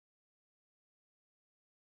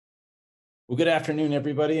Well, good afternoon,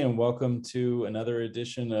 everybody, and welcome to another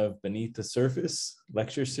edition of Beneath the Surface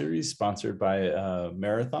lecture series sponsored by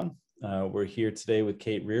Marathon. We're here today with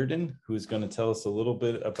Kate Riordan, who's going to tell us a little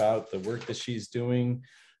bit about the work that she's doing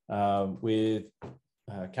with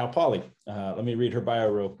Cal Poly. Let me read her bio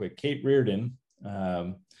real quick. Kate Riordan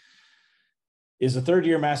is a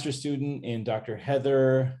third-year master's student in Dr.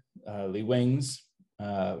 Heather Lee Wang's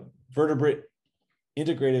vertebrate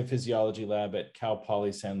integrative physiology lab at Cal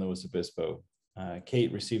Poly San Luis Obispo. Kate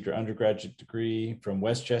received her undergraduate degree from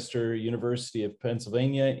Westchester University of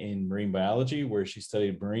Pennsylvania in marine biology, where she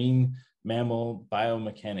studied marine mammal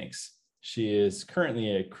biomechanics. She is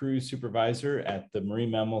currently a crew supervisor at the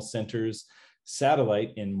Marine Mammal Center's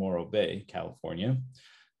satellite in Morro Bay, California,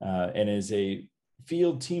 and is a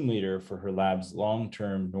field team leader for her lab's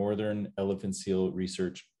long-term Northern Elephant Seal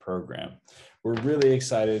Research Program. We're really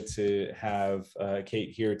excited to have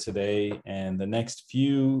Kate here today, and the next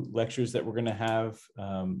few lectures that we're going to have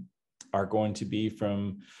are going to be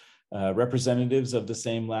from representatives of the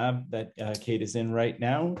same lab that Kate is in right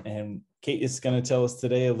now. And Kate is going to tell us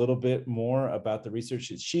today a little bit more about the research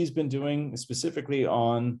that she's been doing specifically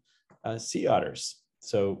on sea otters.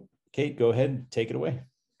 So Kate, go ahead, take it away.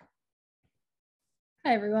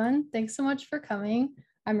 Hi, everyone. Thanks so much for coming.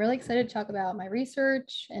 I'm really excited to talk about my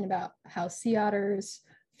research and about how sea otters'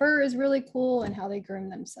 fur is really cool and how they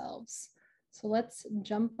groom themselves. So let's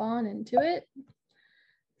jump on into it.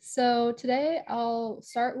 So today I'll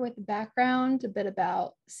start with background, a bit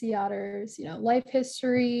about sea otters, life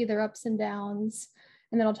history, their ups and downs,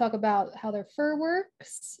 and then I'll talk about how their fur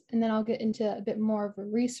works. And then I'll get into a bit more of a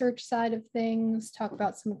research side of things, talk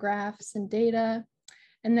about some graphs and data.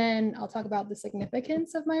 And then I'll talk about the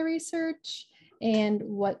significance of my research and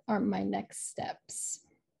what are my next steps.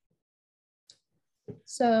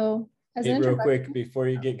 So as an real quick, before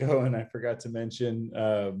you get going, I forgot to mention,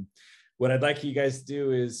 what I'd like you guys to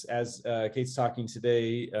do is, as Kate's talking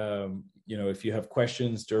today, if you have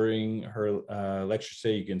questions during her lecture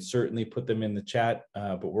today, you can certainly put them in the chat,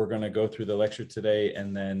 but we're going to go through the lecture today,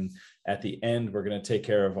 and then at the end, we're going to take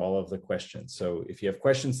care of all of the questions. So if you have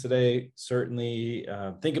questions today, certainly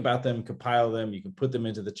think about them, compile them, you can put them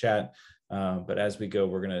into the chat, but as we go,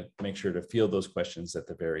 we're going to make sure to field those questions at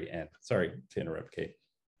the very end. Sorry to interrupt, Kate.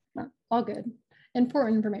 No, all good.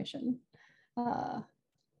 Important information.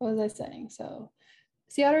 What was I saying? So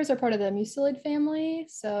sea otters are part of the mustelid family.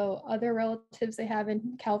 So other relatives they have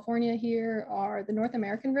in California here are the North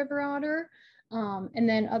American river otter. And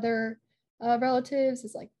then other relatives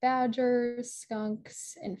is like badgers,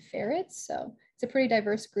 skunks, and ferrets. So it's a pretty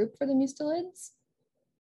diverse group for the mustelids.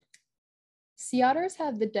 Sea otters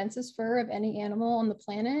have the densest fur of any animal on the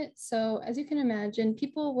planet. So as you can imagine,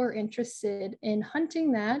 people were interested in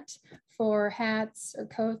hunting that for hats or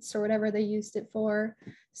coats or whatever they used it for.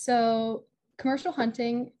 So commercial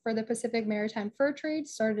hunting for the Pacific Maritime Fur Trade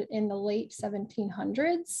started in the late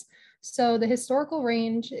 1700s. So the historical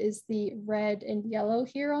range is the red and yellow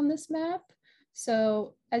here on this map.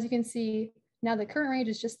 So as you can see, now the current range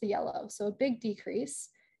is just the yellow, so a big decrease.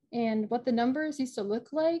 And what the numbers used to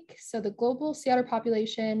look like, so the global sea otter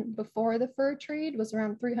population before the fur trade was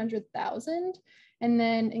around 300,000. And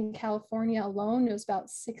then in California alone, it was about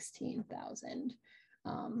 16,000.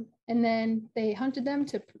 And then they hunted them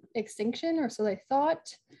to extinction, or so they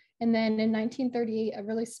thought. And then in 1938, a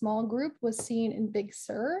really small group was seen in Big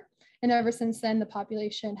Sur. And ever since then, the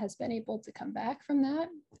population has been able to come back from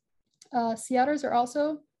that. Sea otters are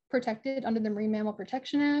also protected under the Marine Mammal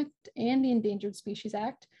Protection Act and the Endangered Species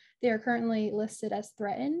Act. They are currently listed as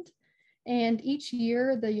threatened. And each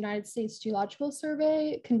year, the United States Geological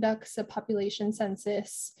Survey conducts a population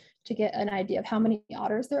census to get an idea of how many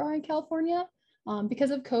otters there are in California.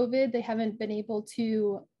 Because of COVID, they haven't been able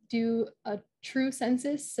to do a true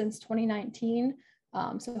census since 2019.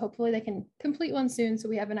 So hopefully they can complete one soon, so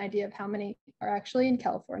we have an idea of how many are actually in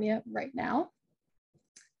California right now.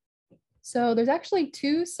 So there's actually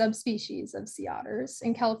two subspecies of sea otters.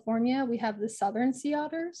 In California, we have the southern sea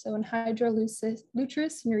otter, so Anhydra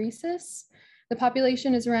lutris nereis. The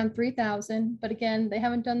population is around 3,000, but again, they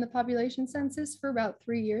haven't done the population census for about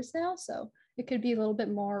 3 years now, so it could be a little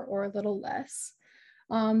bit more or a little less.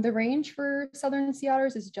 The range for southern sea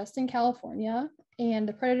otters is just in California, and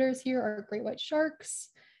the predators here are great white sharks,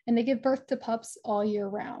 and they give birth to pups all year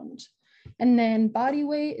round. And then body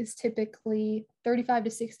weight is typically 35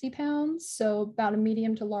 to 60 pounds, so about a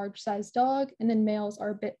medium to large size dog, and then males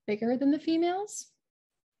are a bit bigger than the females.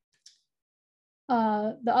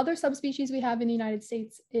 The other subspecies we have in the United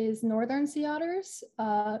States is northern sea otters.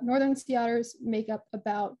 Northern sea otters make up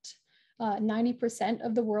about 90%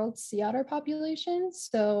 of the world's sea otter population.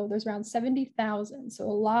 So there's around 70,000, so a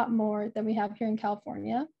lot more than we have here in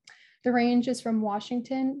California. The range is from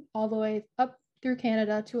Washington all the way up through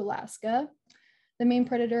Canada to Alaska. The main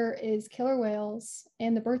predator is killer whales,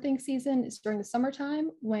 and the birthing season is during the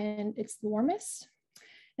summertime when it's the warmest.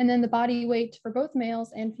 And then the body weight for both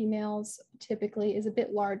males and females typically is a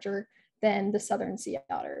bit larger than the southern sea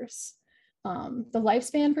otters. The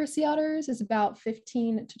lifespan for sea otters is about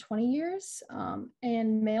 15 to 20 years,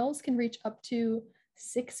 and males can reach up to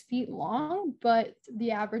 6 feet long, but the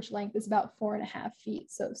average length is about 4.5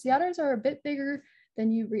 feet. So sea otters are a bit bigger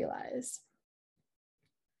than you realize.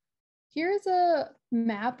 Here's a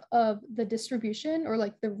map of the distribution, or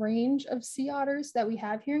like the range of sea otters that we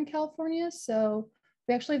have here in California. So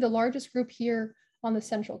we actually have the largest group here on the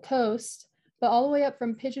Central Coast, but all the way up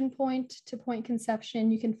from Pigeon Point to Point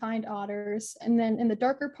Conception, you can find otters. And then in the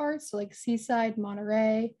darker parts, so like Seaside,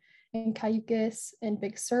 Monterey, and Cayucos and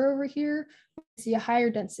Big Sur over here, we see a higher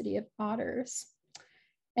density of otters.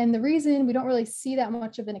 And the reason we don't really see that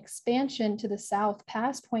much of an expansion to the south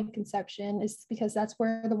past Point Conception is because that's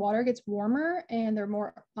where the water gets warmer and there are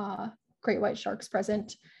more great white sharks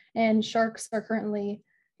present. And sharks are currently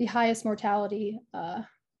the highest mortality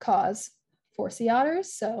cause for sea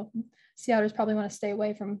otters. So sea otters probably want to stay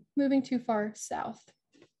away from moving too far south.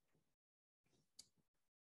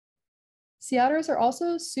 Sea otters are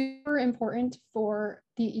also super important for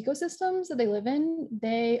the ecosystems that they live in.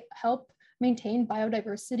 They help maintain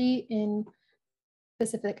biodiversity in the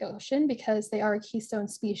Pacific Ocean because they are a keystone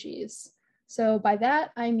species. So by that,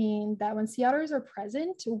 I mean that when sea otters are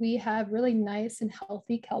present, we have really nice and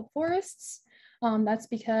healthy kelp forests. That's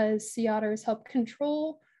because sea otters help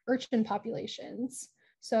control urchin populations.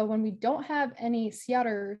 So when we don't have any sea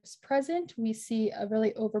otters present, we see a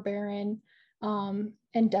really overbearing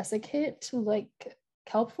and desiccate like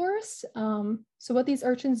kelp forest. So what these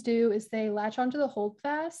urchins do is they latch onto the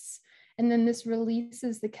holdfasts, and then this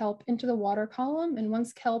releases the kelp into the water column. And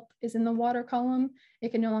once kelp is in the water column,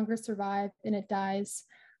 it can no longer survive and it dies.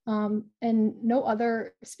 And no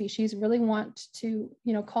other species really want to,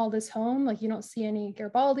 call this home. Like you don't see any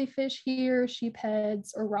Garibaldi fish here,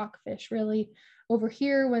 sheepheads, or rockfish really. Over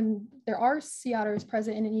here, when there are sea otters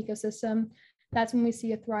present in an ecosystem, that's when we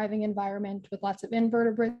see a thriving environment with lots of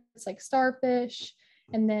invertebrates like starfish,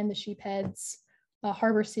 and then the sheepheads,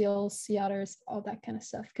 harbor seals, sea otters, all that kind of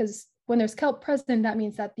stuff. Because when there's kelp present, that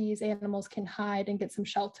means that these animals can hide and get some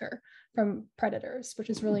shelter from predators, which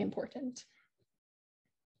is really important.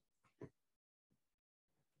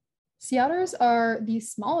 Sea otters are the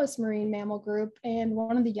smallest marine mammal group and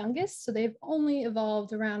one of the youngest. So they've only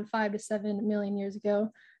evolved around 5 to 7 million years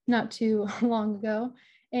ago, not too long ago.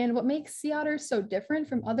 And what makes sea otters so different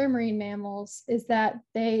from other marine mammals is that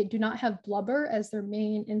they do not have blubber as their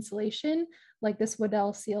main insulation, like this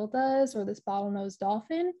Weddell seal does, or this bottlenose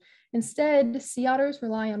dolphin. Instead, sea otters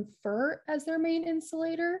rely on fur as their main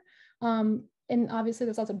insulator. And obviously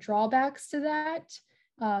there's lots of drawbacks to that.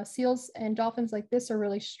 Seals and dolphins like this are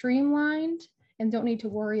really streamlined and don't need to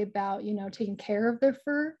worry about, taking care of their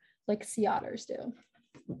fur like sea otters do.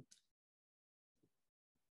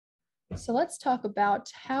 So let's talk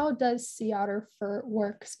about how does sea otter fur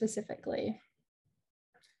work specifically.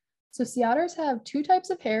 So sea otters have 2 types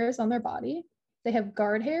of hairs on their body. They have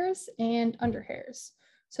guard hairs and under hairs.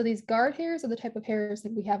 So these guard hairs are the type of hairs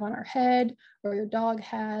that we have on our head or your dog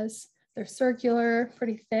has. They're circular,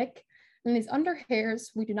 pretty thick. And these under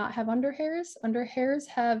hairs, we do not have under hairs. Under hairs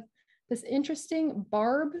have this interesting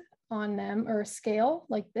barb on them, or a scale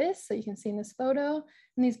like this, so you can see in this photo.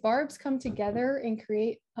 And these barbs come together and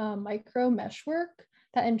create micro meshwork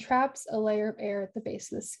that entraps a layer of air at the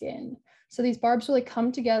base of the skin. So these barbs really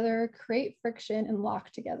come together, create friction, and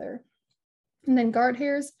lock together. And then guard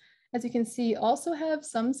hairs, as you can see, also have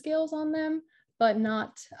some scales on them, but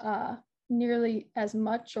not nearly as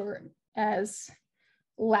much or as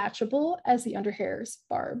latchable as the under hairs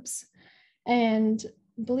barbs. And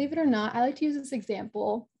believe it or not, I like to use this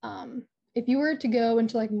example. If you were to go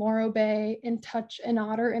into like Morro Bay and touch an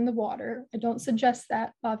otter in the water, I don't suggest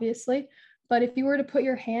that, obviously, but if you were to put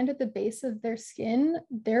your hand at the base of their skin,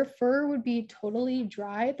 their fur would be totally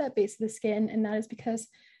dry at that base of the skin. And that is because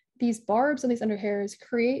these barbs on these under hairs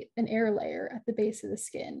create an air layer at the base of the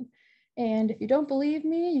skin. And if you don't believe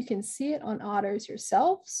me, you can see it on otters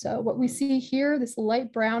yourself. So what we see here, this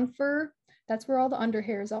light brown fur, that's where all the under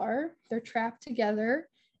hairs are. They're trapped together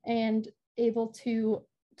and able to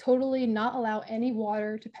totally not allow any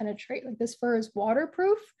water to penetrate. Like this fur is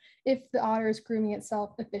waterproof if the otter is grooming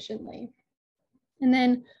itself efficiently. And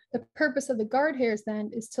then the purpose of the guard hairs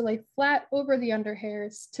then is to lay flat over the under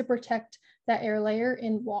hairs to protect that air layer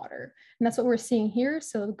in water. And that's what we're seeing here.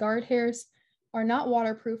 So the guard hairs are not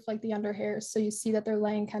waterproof like the under hairs. So you see that they're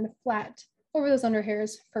laying kind of flat over those under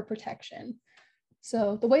hairs for protection.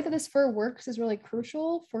 So the way that this fur works is really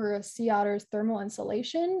crucial for a sea otter's thermal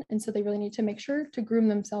insulation. And so they really need to make sure to groom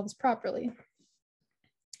themselves properly.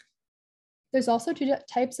 There's also two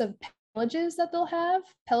types of pelages that they'll have.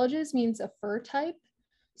 Pelages means a fur type.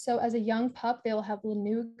 So as a young pup, they'll have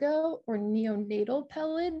lanugo or neonatal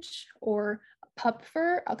pelage or pup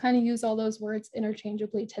fur. I'll kind of use all those words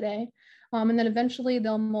interchangeably today. And then eventually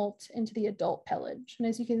they'll molt into the adult pelage. And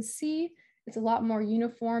as you can see, it's a lot more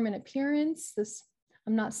uniform in appearance.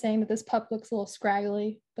 I'm not saying that this pup looks a little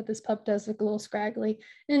scraggly, but this pup does look a little scraggly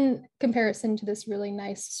in comparison to this really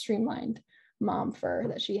nice streamlined mom fur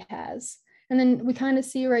that she has. And then we kind of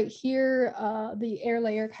see right here, the air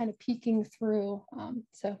layer kind of peeking through.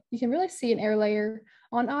 So you can really see an air layer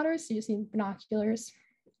on otters, so you just need binoculars.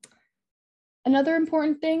 Another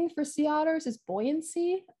important thing for sea otters is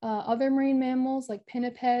buoyancy. Other marine mammals like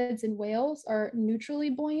pinnipeds and whales are neutrally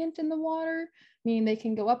buoyant in the water, meaning they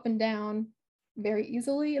can go up and down very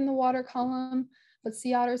easily in the water column, but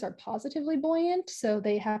sea otters are positively buoyant, so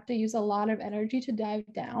they have to use a lot of energy to dive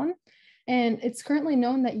down. And it's currently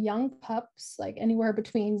known that young pups, like anywhere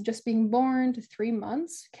between just being born to 3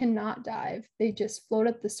 months, cannot dive. They just float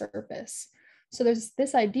at the surface. So there's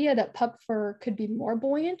this idea that pup fur could be more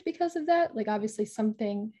buoyant because of that. Like obviously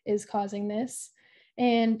something is causing this.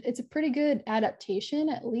 And it's a pretty good adaptation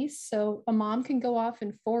at least. So a mom can go off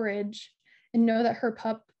and forage and know that her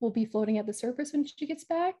pup will be floating at the surface when she gets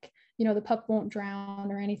back. You know, the pup won't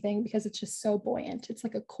drown or anything because it's just so buoyant. It's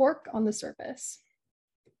like a cork on the surface.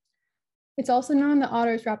 It's also known that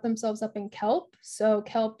otters wrap themselves up in kelp. So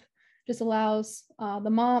kelp just allows the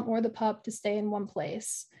mom or the pup to stay in one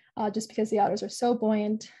place. Just because the otters are so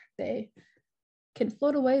buoyant, they can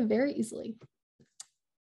float away very easily.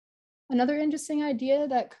 Another interesting idea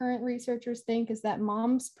that current researchers think is that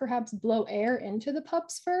moms perhaps blow air into the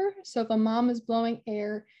pup's fur. So if a mom is blowing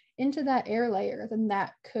air into that air layer, then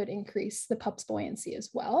that could increase the pup's buoyancy as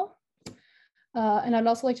well. And I'd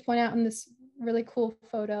also like to point out in this really cool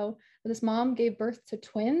photo that this mom gave birth to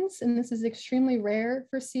twins, and this is extremely rare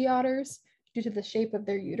for sea otters due to the shape of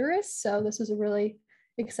their uterus. So this was a really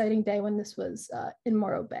exciting day when this was in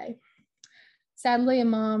Morro Bay. Sadly, a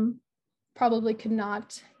mom probably could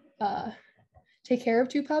not take care of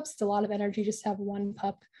 2 pups. It's a lot of energy just to have 1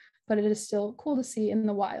 pup, but it is still cool to see in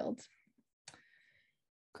the wild.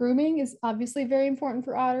 Grooming is obviously very important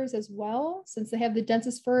for otters as well, since they have the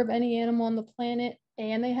densest fur of any animal on the planet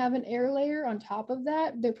and they have an air layer on top of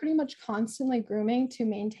that. They're pretty much constantly grooming to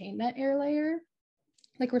maintain that air layer,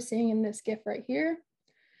 like we're seeing in this GIF right here.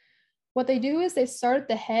 What they do is they start at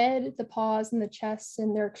the head, the paws, and the chest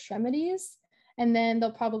and their extremities, and then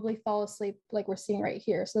they'll probably fall asleep like we're seeing right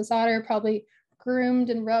here. So this otter probably groomed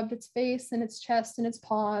and rubbed its face and its chest and its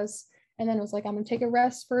paws, and then it was like, I'm gonna take a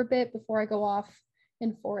rest for a bit before I go off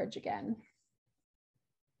and forage again.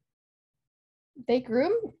 They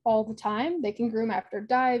groom all the time. They can groom after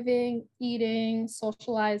diving, eating,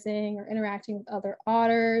 socializing, or interacting with other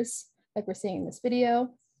otters, like we're seeing in this video.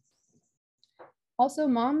 Also,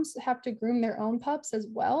 moms have to groom their own pups as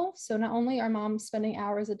well. So not only are moms spending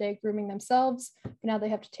hours a day grooming themselves, but now they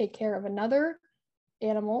have to take care of another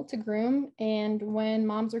animal to groom. And when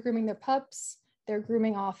moms are grooming their pups, they're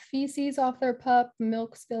grooming off feces off their pup,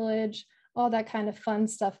 milk spillage, all that kind of fun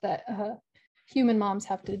stuff that human moms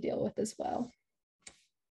have to deal with as well.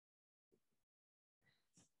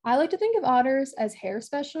 I like to think of otters as hair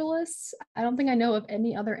specialists. I don't think I know of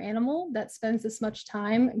any other animal that spends this much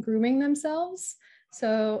time grooming themselves.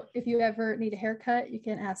 So if you ever need a haircut, you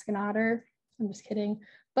can ask an otter. I'm just kidding.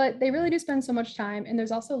 But they really do spend so much time. And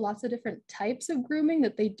there's also lots of different types of grooming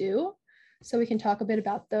that they do. So we can talk a bit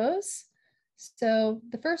about those. So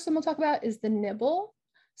the first one we'll talk about is the nibble.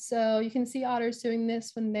 So you can see otters doing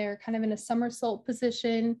this when they're kind of in a somersault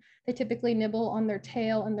position. They typically nibble on their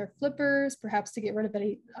tail and their flippers, perhaps to get rid of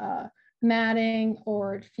any matting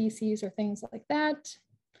or feces or things like that.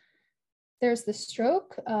 There's the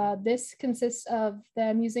stroke. This consists of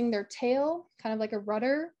them using their tail, kind of like a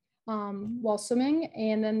rudder while swimming,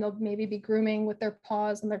 and then they'll maybe be grooming with their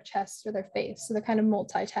paws on their chest or their face. So they're kind of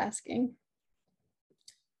multitasking.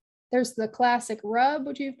 There's the classic rub,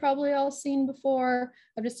 which you've probably all seen before,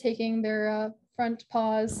 of just taking their front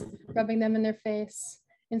paws, rubbing them in their face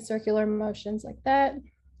in circular motions like that.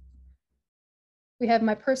 We have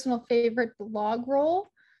my personal favorite, the log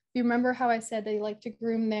roll. If you remember how I said they like to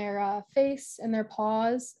groom their face and their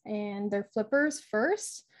paws and their flippers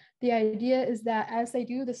first, the idea is that as they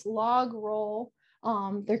do this log roll,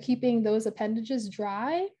 They're keeping those appendages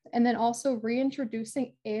dry and then also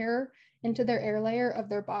reintroducing air into their air layer of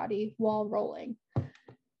their body while rolling.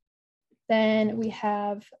 Then we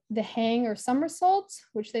have the hang or somersault,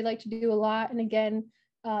 which they like to do a lot. And again,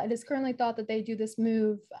 it is currently thought that they do this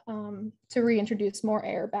move to reintroduce more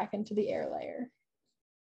air back into the air layer.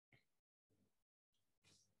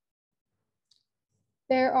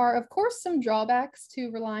 There are, of course, some drawbacks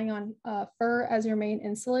to relying on fur as your main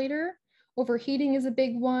insulator. Overheating is a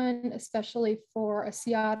big one, especially for a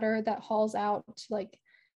sea otter that hauls out like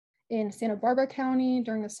in Santa Barbara County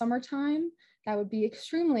during the summertime. That would be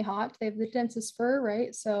extremely hot. They have the densest fur,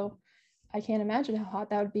 right? So I can't imagine how hot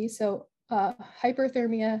that would be. So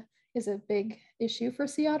hyperthermia is a big issue for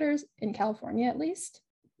sea otters in California, at least.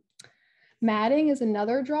 Matting is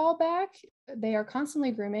another drawback. They are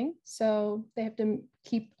constantly grooming, so they have to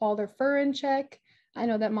keep all their fur in check. I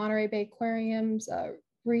know that Monterey Bay Aquarium's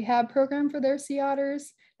rehab program for their sea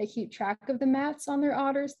otters, they keep track of the mats on their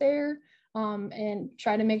otters there and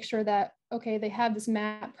try to make sure that, okay, they have this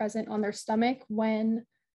mat present on their stomach when,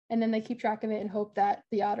 and then they keep track of it and hope that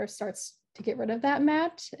the otter starts to get rid of that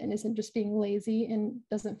mat and isn't just being lazy and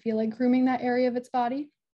doesn't feel like grooming that area of its body.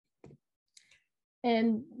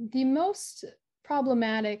 And the most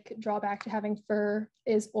problematic drawback to having fur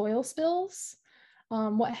is oil spills.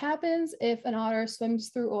 What happens if an otter swims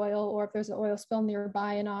through oil, or if there's an oil spill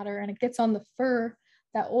nearby an otter and it gets on the fur,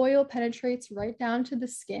 that oil penetrates right down to the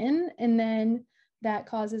skin, and then that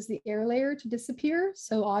causes the air layer to disappear.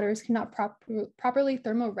 So otters cannot properly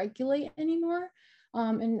thermoregulate anymore.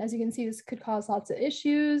 And as you can see, this could cause lots of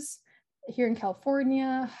issues. Here in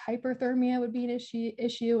California, hyperthermia would be an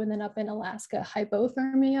issue, and then up in Alaska,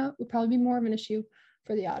 hypothermia would probably be more of an issue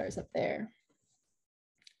for the otters up there.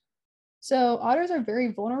 So otters are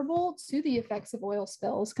very vulnerable to the effects of oil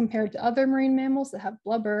spills compared to other marine mammals that have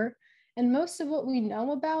blubber. And most of what we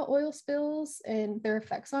know about oil spills and their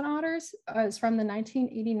effects on otters is from the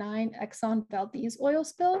 1989 Exxon Valdez oil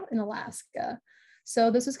spill in Alaska.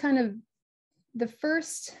 So this was kind of the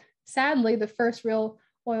first, sadly, the first real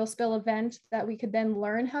oil spill event that we could then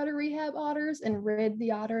learn how to rehab otters and rid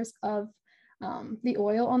the otters of the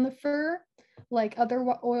oil on the fur. Like other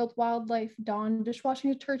oiled wildlife, Dawn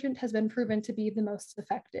dishwashing detergent has been proven to be the most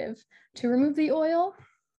effective to remove the oil.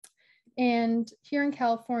 And here in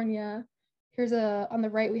California, here's on the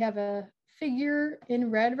right, we have a figure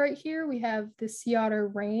in red right here. We have the sea otter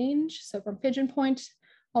range. So from Pigeon Point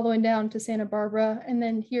all the way down to Santa Barbara. And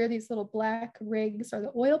then here, these little black rigs are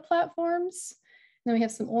the oil platforms. And then we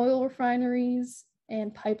have some oil refineries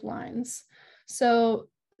and pipelines. So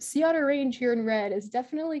sea otter range here in red is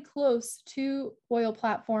definitely close to oil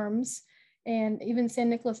platforms. And even San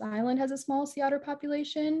Nicolas Island has a small sea otter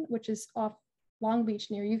population, which is off Long Beach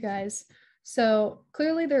near you guys. So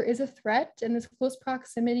clearly there is a threat, and this close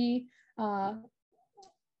proximity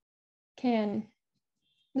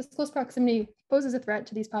poses a threat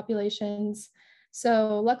to these populations.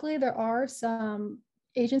 So luckily there are some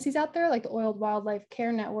agencies out there like the Oiled Wildlife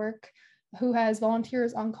Care Network who has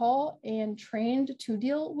volunteers on call and trained to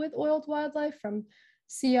deal with oiled wildlife, from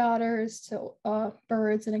sea otters to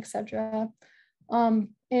birds and etc.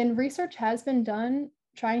 And research has been done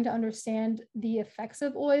trying to understand the effects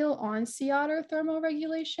of oil on sea otter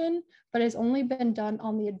thermoregulation, but has only been done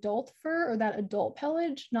on the adult fur, or that adult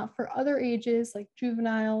pelage, not for other ages like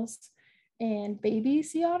juveniles and baby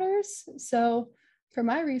sea otters. So for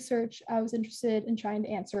my research, I was interested in trying to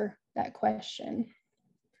answer that question.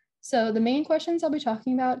 So the main questions I'll be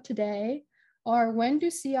talking about today are: when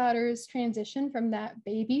do sea otters transition from that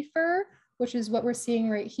baby fur, which is what we're seeing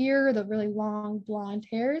right here, the really long blonde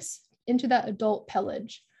hairs, into that adult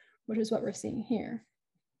pelage, which is what we're seeing here.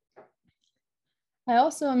 I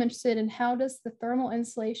also am interested in how does the thermal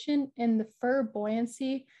insulation and the fur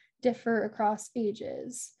buoyancy differ across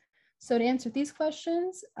ages. So to answer these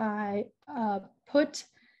questions, I put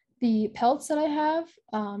the pelts that I have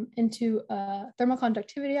into a thermal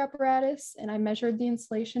conductivity apparatus, and I measured the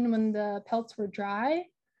insulation when the pelts were dry,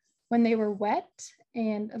 when they were wet.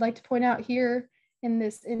 And I'd like to point out here in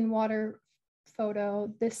this in-water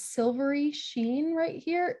photo, this silvery sheen right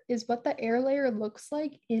here is what the air layer looks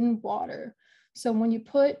like in water. So when you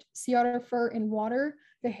put sea otter fur in water,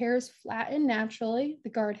 the hairs flatten naturally, the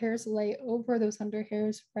guard hairs lay over those under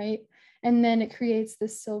hairs, right? And then it creates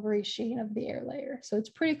this silvery sheen of the air layer. So it's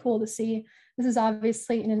pretty cool to see. This is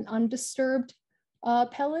obviously in an undisturbed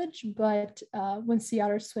pelage, but when sea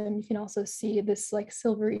otters swim, you can also see this like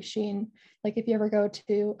silvery sheen. Like if you ever go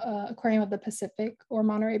to Aquarium of the Pacific or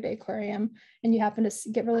Monterey Bay Aquarium and you happen to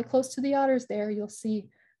get really close to the otters there, you'll see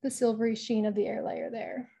the silvery sheen of the air layer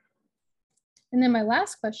there. And then my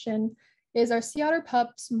last question is, are sea otter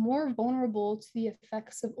pups more vulnerable to the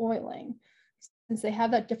effects of oiling? Since they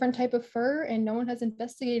have that different type of fur and no one has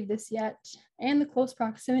investigated this yet, and the close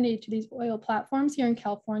proximity to these oil platforms here in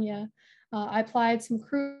California, I applied some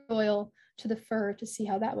crude oil to the fur to see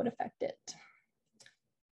how that would affect it.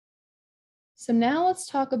 So now let's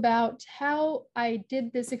talk about how I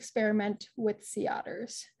did this experiment with sea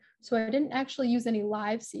otters. So I didn't actually use any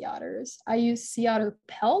live sea otters. I used sea otter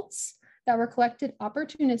pelts that were collected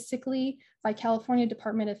opportunistically by California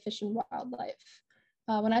Department of Fish and Wildlife.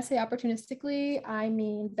 When I say opportunistically, I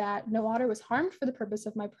mean that no otter was harmed for the purpose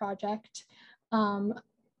of my project.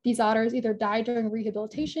 These otters either died during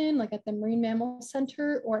rehabilitation, like at the Marine Mammal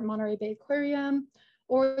Center or at Monterey Bay Aquarium,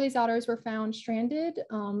 or these otters were found stranded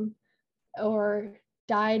or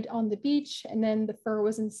died on the beach, and then the fur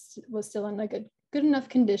was still in like a good enough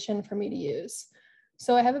condition for me to use.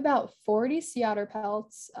 So I have about 40 sea otter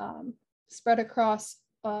pelts spread across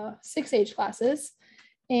 6 age classes.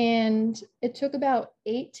 And it took about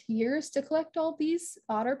 8 years to collect all these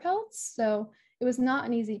otter pelts. So it was not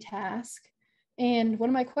an easy task. And one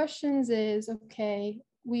of my questions is, okay,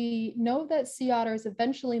 we know that sea otters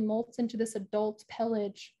eventually molt into this adult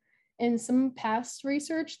pelage. And some past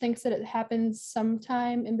research thinks that it happens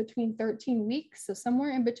sometime in between 13 weeks. So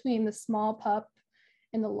somewhere in between the small pup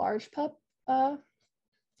and the large pup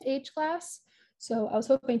age class. So I was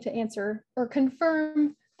hoping to answer or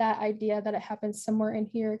confirm that idea that it happens somewhere in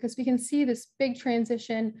here, because we can see this big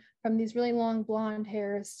transition from these really long blonde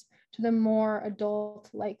hairs to the more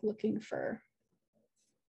adult-like looking fur.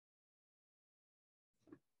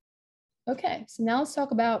 Okay, so now let's talk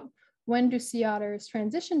about when do sea otters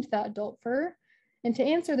transition to that adult fur? And to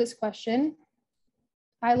answer this question,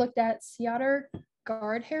 I looked at sea otter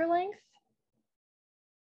guard hair length.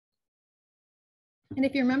 And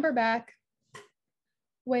if you remember back,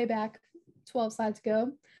 way back 12 slides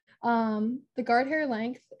ago, the guard hair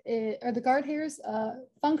length or the guard hair's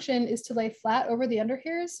function is to lay flat over the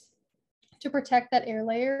underhairs to protect that air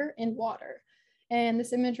layer in water. And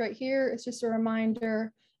this image right here is just a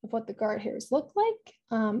reminder of what the guard hairs look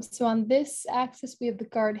like. So on this axis, we have the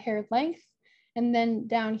guard hair length, and then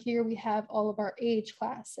down here we have all of our age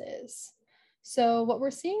classes. So what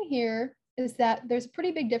we're seeing here is that there's a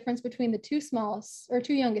pretty big difference between the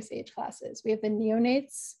two youngest age classes. We have the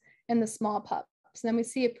neonates and the small pups. And then we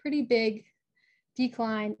see a pretty big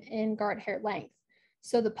decline in guard hair length.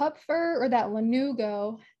 So the pup fur, or that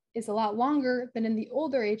lanugo, is a lot longer than in the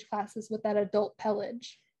older age classes with that adult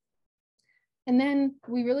pelage. And then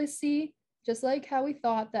we really see, just like how we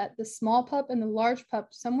thought that the small pup and the large pup,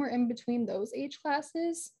 somewhere in between those age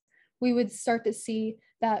classes, we would start to see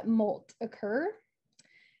that molt occur.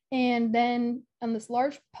 And then on this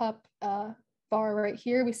large pup bar right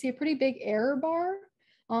here, we see a pretty big error bar.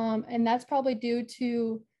 And that's probably due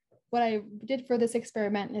to what I did for this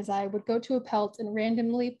experiment is I would go to a pelt and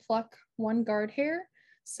randomly pluck one guard hair.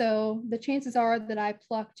 So the chances are that I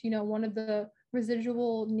plucked, one of the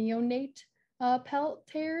residual neonate pelt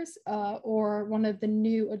hairs or one of the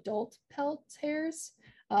new adult pelt hairs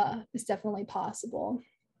is definitely possible.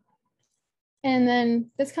 And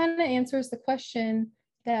then this kind of answers the question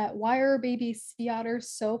that why are baby sea otters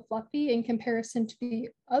so fluffy in comparison to the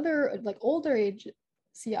other older age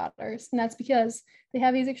sea otters? And that's because they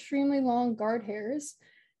have these extremely long guard hairs.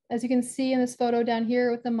 As you can see in this photo down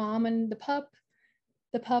here with the mom and the pup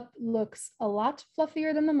looks a lot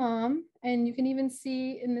fluffier than the mom. And you can even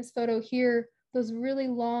see in this photo here, those really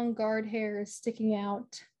long guard hairs sticking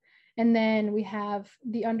out. And then we have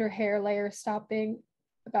the under hair layer stopping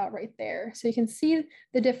about right there. So you can see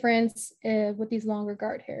the difference with these longer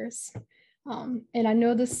guard hairs. And I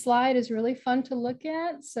know this slide is really fun to look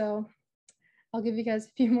at, so I'll give you guys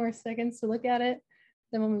a few more seconds to look at it,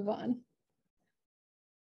 then we'll move on.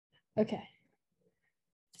 Okay,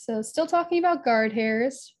 so still talking about guard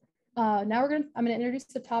hairs. Now I'm gonna introduce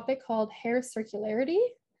a topic called hair circularity.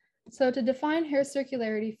 So to define hair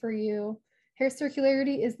circularity for you, hair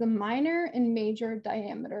circularity is the minor and major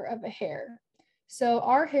diameter of a hair. So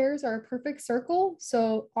our hairs are a perfect circle.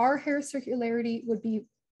 So our hair circularity would be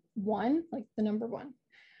 1, like the number 1.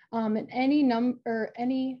 And any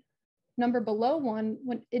number below 1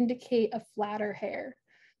 would indicate a flatter hair.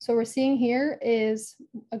 So what we're seeing here is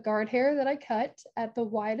a guard hair that I cut at the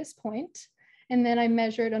widest point. And then I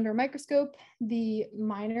measured under a microscope the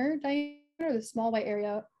minor diameter, the small white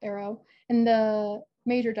arrow, and the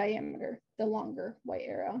major diameter, the longer white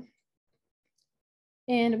arrow.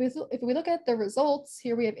 And if we look at the results,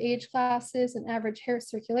 here we have age classes and average hair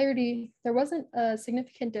circularity. There wasn't a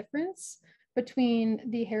significant difference between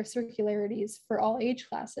the hair circularities for all age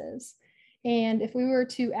classes. And if we were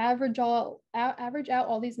to average out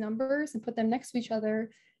all these numbers and put them next to each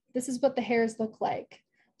other, this is what the hairs look like.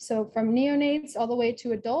 So from neonates all the way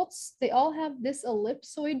to adults, they all have this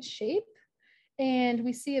ellipsoid shape. And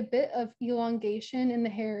we see a bit of elongation in the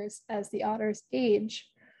hairs as the otters age.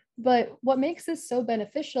 But what makes this so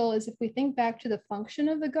beneficial is if we think back to the function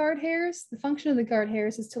of the guard hairs, the function of the guard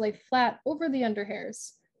hairs is to lay flat over the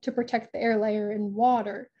underhairs to protect the air layer in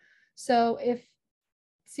water. So if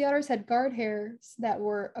sea otters had guard hairs that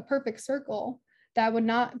were a perfect circle, that would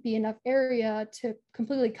not be enough area to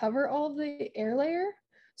completely cover all of the air layer.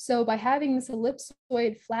 So by having this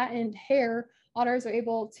ellipsoid flattened hair, otters are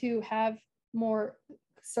able to have more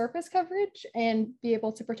surface coverage and be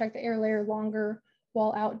able to protect the air layer longer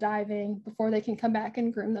while out diving before they can come back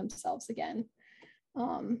and groom themselves again.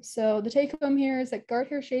 So the take home here is that guard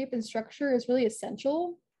hair shape and structure is really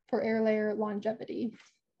essential for air layer longevity.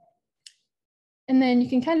 And then you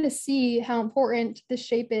can kind of see how important this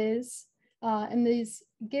shape is. In these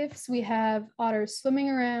GIFs, we have otters swimming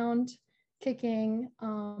around, kicking,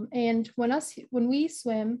 and when we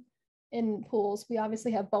swim in pools, we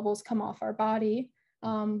obviously have bubbles come off our body,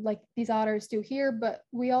 like these otters do here, but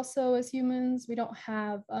we also, as humans, we don't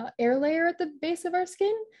have air layer at the base of our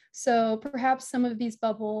skin. So perhaps some of these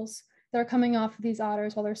bubbles that are coming off of these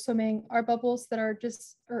otters while they're swimming are bubbles that are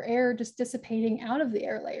air just dissipating out of the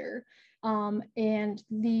air layer. And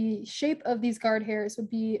the shape of these guard hairs would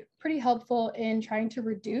be pretty helpful in trying to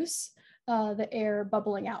reduce the air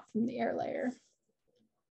bubbling out from the air layer.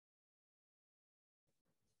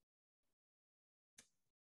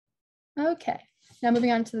 Okay, now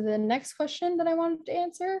moving on to the next question that I wanted to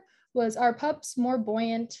answer was, are pups more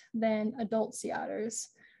buoyant than adult sea otters?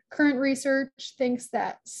 Current research thinks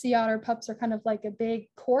that sea otter pups are kind of like a big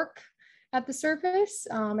cork at the surface,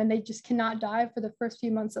 and they just cannot dive for the first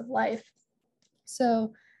few months of life.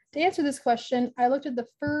 So to answer this question, I looked at the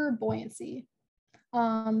fur buoyancy.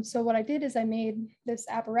 So what I did is I made this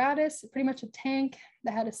apparatus, pretty much a tank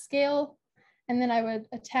that had a scale, and then I would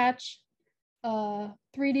attach a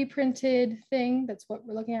 3D printed thing, that's what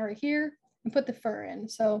we're looking at right here, and put the fur in.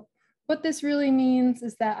 So what this really means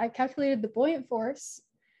is that I calculated the buoyant force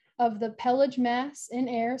of the pelage mass in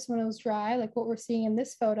air, so when it was dry, like what we're seeing in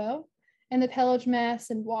this photo, and the pelage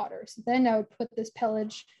mass in water. So then I would put this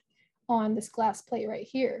pelage on this glass plate right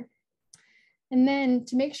here. And then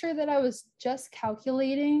to make sure that I was just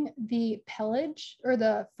calculating the pelage or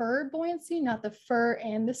the fur buoyancy, not the fur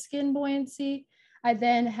and the skin buoyancy, I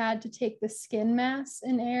then had to take the skin mass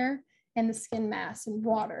in air and the skin mass in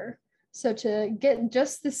water. So to get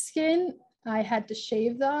just the skin, I had to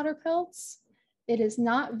shave the otter pelts. It is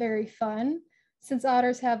not very fun. Since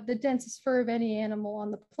otters have the densest fur of any animal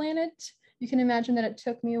on the planet, you can imagine that it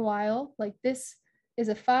took me a while. Like, this is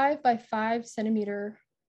a 5 by 5 centimeter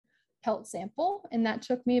pelt sample, and that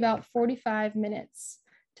took me about 45 minutes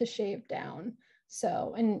to shave down.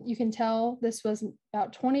 So, and you can tell this was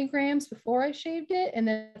about 20 grams before I shaved it, and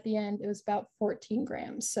then at the end it was about 14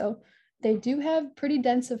 grams. So they do have pretty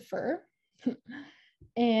dense of fur.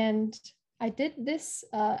 And I did this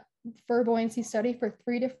fur buoyancy study for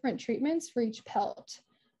 3 different treatments for each pelt.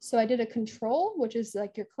 So I did a control, which is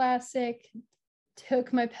like your classic,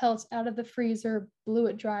 took my pelts out of the freezer, blew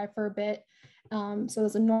it dry for a bit. So it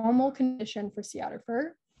was a normal condition for sea otter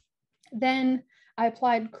fur. Then I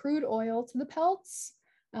applied crude oil to the pelts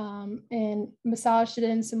and massaged it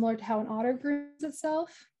in similar to how an otter grooms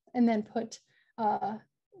itself, and then put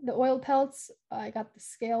the oil pelts, I got the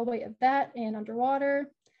scale weight of that and underwater.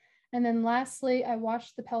 And then lastly, I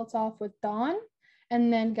washed the pelts off with Dawn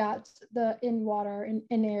and then got the in water and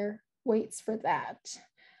in air weights for that.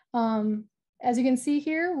 As you can see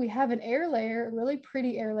here, we have an air layer, a really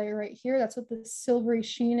pretty air layer right here. That's what the silvery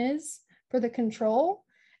sheen is for the control.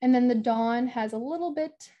 And then the Dawn has a little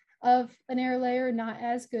bit of an air layer, not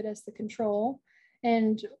as good as the control.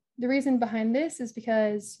 And the reason behind this is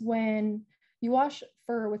because when you wash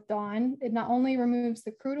fur with Dawn, it not only removes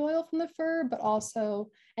the crude oil from the fur, but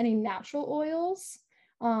also any natural oils.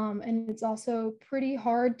 And it's also pretty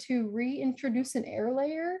hard to reintroduce an air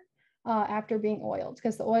layer after being oiled,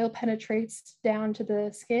 because the oil penetrates down to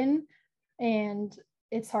the skin and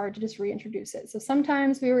it's hard to just reintroduce it. So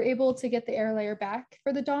sometimes we were able to get the air layer back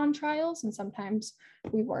for the Dawn trials, and sometimes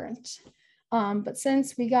we weren't. But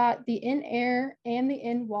since we got the in air and the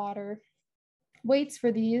in water weights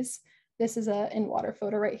for these, this is a in water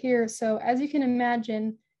photo right here. So as you can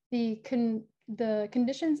imagine, the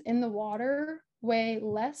conditions in the water weigh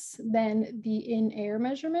less than the in air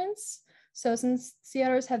measurements. So since sea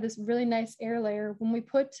otters have this really nice air layer, when we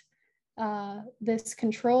put this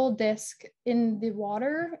control disc in the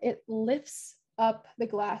water, it lifts up the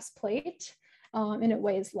glass plate, and it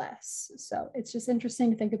weighs less. So it's just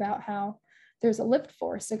interesting to think about how there's a lift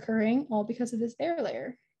force occurring all because of this air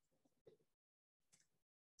layer.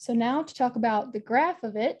 So now to talk about the graph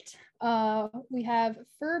of it, we have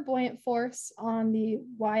fur buoyant force on the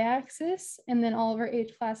y-axis, and then all of our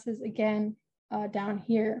age classes again down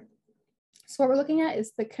here. So what we're looking at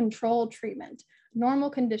is the control treatment, normal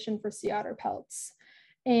condition for sea otter pelts.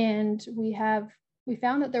 And we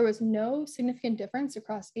found that there was no significant difference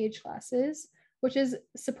across age classes, which is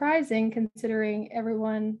surprising considering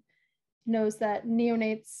everyone knows that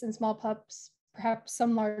neonates and small pups, perhaps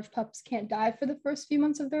some large pups, can't dive for the first few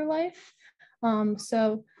months of their life.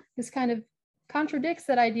 So this kind of contradicts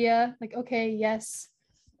that idea, like, okay, yes,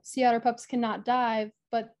 sea otter pups cannot dive,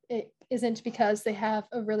 but it isn't because they have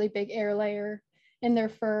a really big air layer in their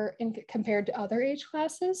fur compared to other age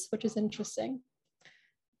classes, which is interesting.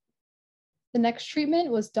 The next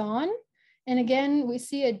treatment was Dawn. And again, we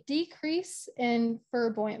see a decrease in fur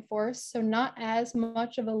buoyant force, so not as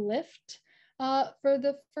much of a lift for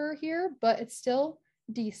the fur here, but it's still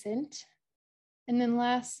decent. And then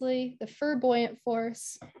lastly, the fur buoyant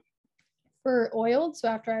force for oiled, so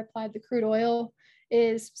after I applied the crude oil,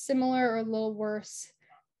 is similar or a little worse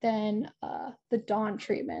than the Dawn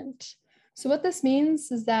treatment. So what this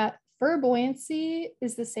means is that fur buoyancy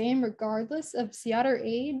is the same regardless of sea otter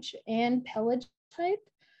age and pelage type.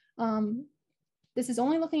 This is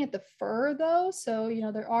only looking at the fur though, so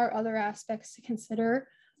there are other aspects to consider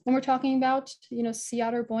when we're talking about sea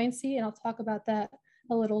otter buoyancy, and I'll talk about that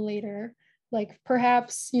a little later. Like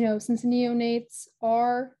perhaps since neonates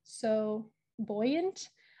are so buoyant,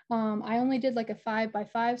 I only did like a 5 by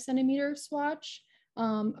 5 centimeter swatch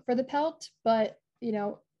for the pelt, but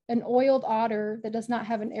an oiled otter that does not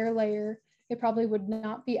have an air layer, it probably would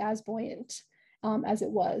not be as buoyant as it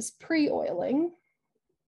was pre-oiling.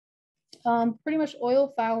 Pretty much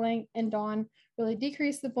oil fouling and Dawn really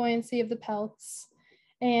decrease the buoyancy of the pelts,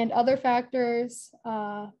 and other factors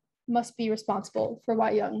must be responsible for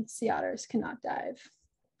why young sea otters cannot dive.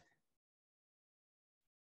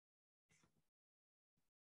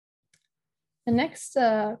 The next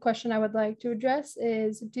question I would like to address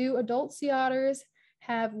is, do adult sea otters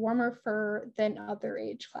have warmer fur than other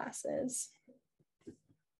age classes?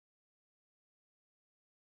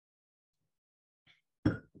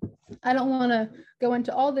 I don't want to go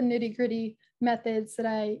into all the nitty-gritty methods that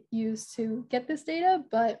I use to get this data,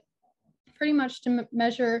 but pretty much to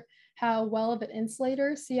measure how well of an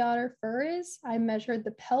insulator sea otter fur is, I measured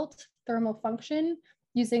the pelt thermal function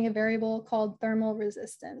using a variable called thermal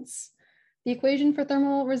resistance. The equation for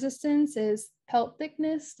thermal resistance is pelt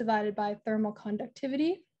thickness divided by thermal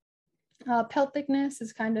conductivity. Pelt thickness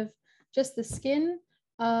is kind of just the skin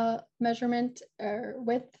measurement or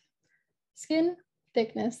width, skin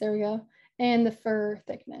thickness, there we go, and the fur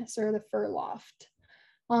thickness or the fur loft.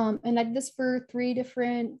 And I did this for 3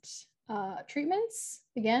 different treatments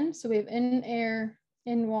again. So we have in air,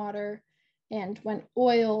 in water, and when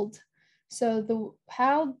oiled. So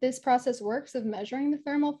how this process works of measuring the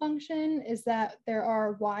thermal function is that there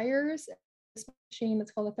are wires in this machine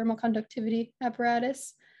that's called a thermal conductivity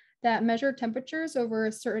apparatus that measure temperatures over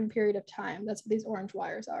a certain period of time. That's what these orange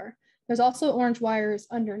wires are. There's also orange wires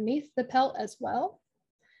underneath the pelt as well.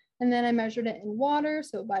 And then I measured it in water,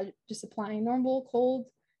 so by just applying normal cold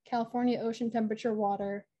California ocean temperature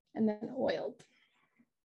water, and then oiled.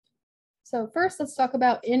 So first, let's talk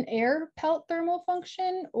about in-air pelt thermal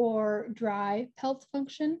function or dry pelt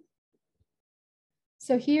function.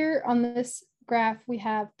 So here on this graph, we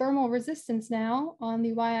have thermal resistance now on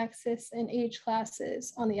the y-axis and age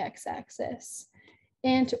classes on the x-axis.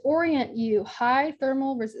 And to orient you, high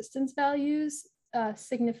thermal resistance values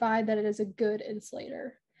signify that it is a good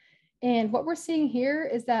insulator. And what we're seeing here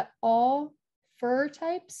is that all fur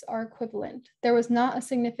types are equivalent. There was not a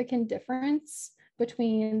significant difference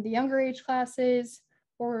between the younger age classes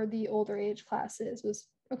or the older age classes. It was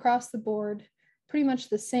across the board pretty much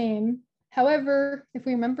the same. However, if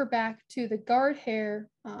we remember back to the guard hair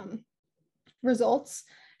results,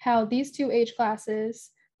 how these 2 age classes,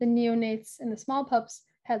 the neonates and the small pups,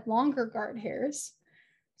 had longer guard hairs.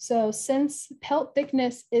 So since pelt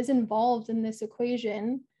thickness is involved in this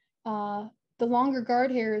equation, the longer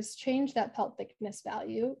guard hairs change that pelt thickness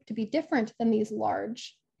value to be different than these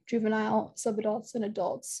large juvenile subadults and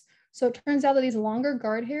adults. So it turns out that these longer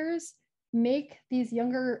guard hairs make these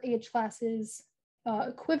younger age classes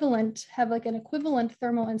equivalent, have like an equivalent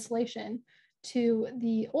thermal insulation to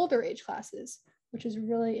the older age classes, which is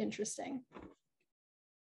really interesting.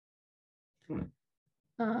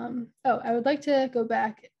 I would like to go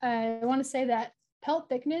back. I want to say that pelt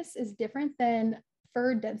thickness is different than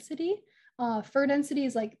fur density. Fur density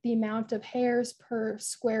is like the amount of hairs per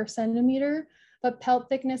square centimeter, but pelt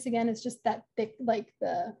thickness, again, is just that thick, like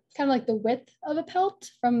the kind of like the width of a pelt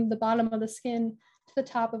from the bottom of the skin to the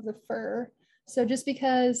top of the fur. So just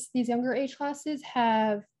because these younger age classes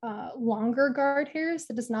have longer guard hairs,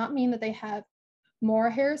 that does not mean that they have more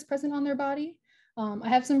hairs present on their body. I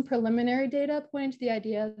have some preliminary data pointing to the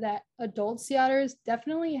idea that adult sea otters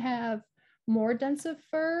definitely have more dense of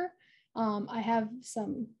fur. I have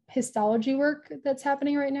some histology work that's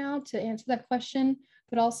happening right now to answer that question,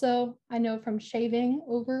 but also I know from shaving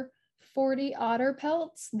over 40 otter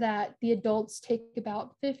pelts that the adults take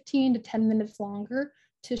about 15 to 10 minutes longer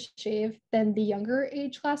to shave than the younger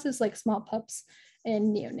age classes like small pups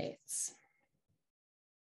and neonates.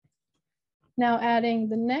 Now adding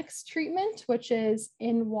the next treatment, which is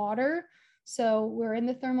in water. So we're in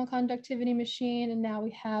the thermal conductivity machine, and now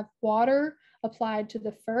we have water applied to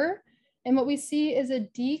the fur. And what we see is a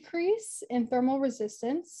decrease in thermal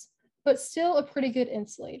resistance, but still a pretty good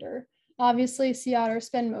insulator. Obviously, sea otters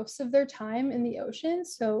spend most of their time in the ocean,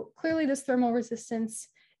 so clearly this thermal resistance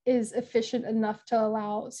is efficient enough to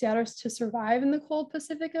allow sea otters to survive in the cold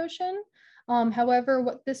Pacific Ocean. However,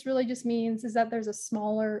 what this really just means is that there's a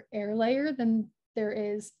smaller air layer than there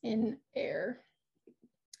is in air.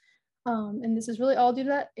 And this is really all due to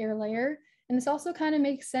that air layer. And this also kind of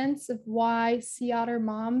makes sense of why sea otter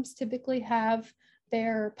moms typically have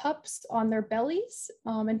their pups on their bellies,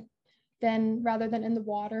 and then rather than in the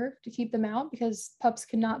water to keep them out, because pups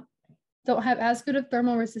don't have as good of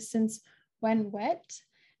thermal resistance when wet.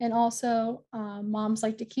 And also moms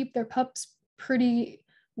like to keep their pups pretty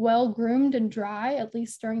well groomed and dry, at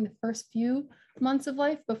least during the first few months of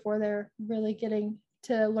life before they're really getting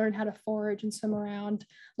to learn how to forage and swim around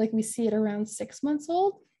like we see it around 6 months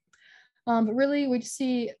old. But really we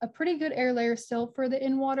see a pretty good air layer still for the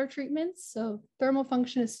in-water treatments. So thermal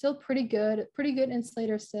function is still pretty good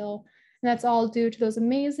insulator still. And that's all due to those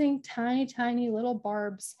amazing tiny, tiny little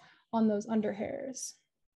barbs on those underhairs.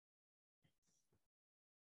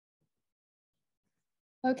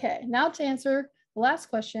 Okay, now to answer the last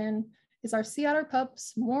question, is our sea otter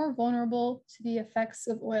pups more vulnerable to the effects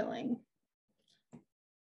of oiling?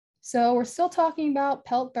 So we're still talking about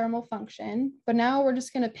pelt thermal function, but now we're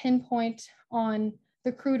just going to pinpoint on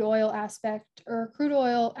the crude oil aspect or crude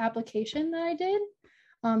oil application that I did.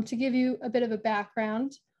 To give you a bit of a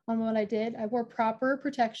background on what I did, I wore proper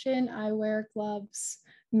protection. I wear gloves,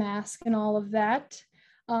 mask, and all of that.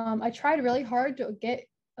 I tried really hard to get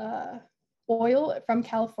oil from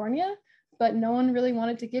California, but no one really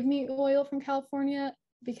wanted to give me oil from California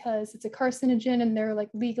because it's a carcinogen and they're like,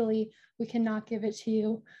 legally, we cannot give it to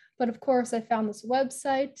you. But of course, I found this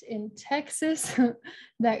website in Texas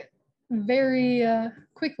that very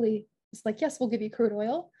quickly was like, yes, we'll give you crude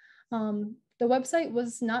oil. The website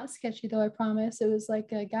was not sketchy though, I promise. It was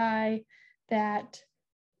like a guy that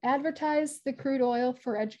advertised the crude oil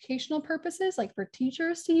for educational purposes, like for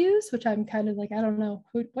teachers to use, which I'm kind of like, I don't know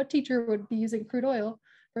what teacher would be using crude oil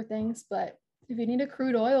for things, but if you need a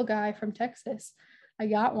crude oil guy from Texas, I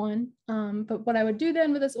got one. But what I would do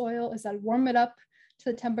then with this oil is I'd warm it up to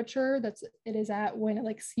the temperature that it is at when it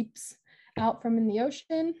like seeps out from in the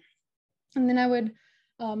ocean. And then I would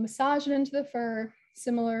massage it into the fur,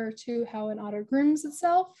 similar to how an otter grooms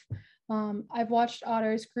itself. I've watched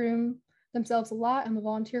otters groom themselves a lot. I'm a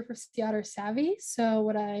volunteer for Sea Otter Savvy. So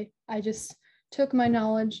what I just took my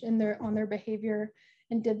knowledge on their behavior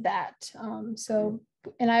and did that.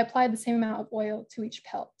 And I applied the same amount of oil to each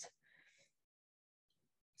pelt.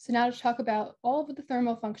 So now to talk about all of the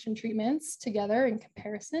thermal function treatments together in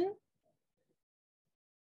comparison.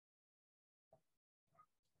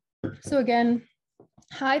 So again,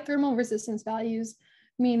 high thermal resistance values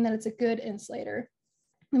mean that it's a good insulator.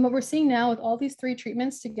 And what we're seeing now with all these three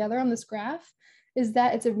treatments together on this graph is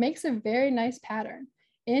that it makes a very nice pattern.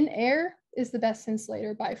 In air is the best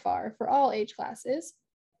insulator by far for all age classes.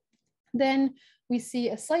 Then we see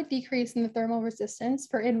a slight decrease in the thermal resistance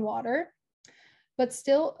for in water, but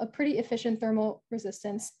still a pretty efficient thermal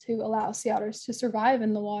resistance to allow sea otters to survive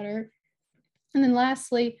in the water. And then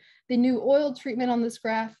lastly, the new oil treatment on this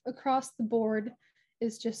graph across the board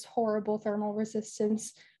is just horrible thermal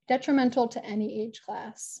resistance, detrimental to any age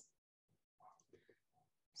class.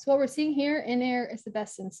 So what we're seeing here in air is the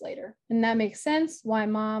best insulator. And that makes sense why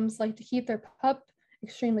moms like to keep their pup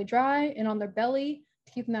extremely dry and on their belly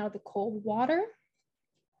to keep them out of the cold water.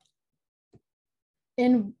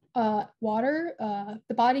 In water,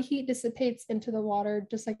 the body heat dissipates into the water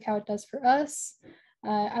just like how it does for us.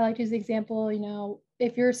 I like to use the example,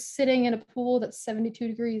 if you're sitting in a pool that's 72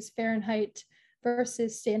 degrees Fahrenheit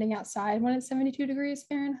versus standing outside when it's 72 degrees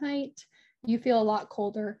Fahrenheit, you feel a lot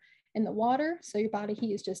colder in the water. So your body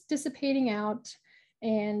heat is just dissipating out,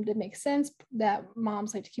 and it makes sense that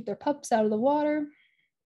moms like to keep their pups out of the water.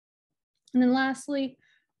 And then lastly,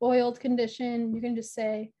 oiled condition, you can just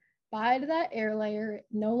say bye to that air layer. It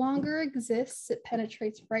no longer exists. It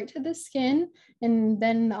penetrates right to the skin, and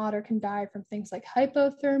then the otter can die from things like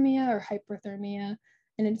hypothermia or hyperthermia,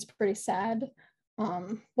 and it's pretty sad.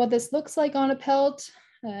 What this looks like on a pelt,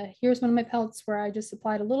 here's one of my pelts where I just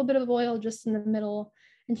applied a little bit of oil just in the middle,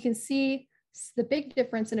 and you can see the big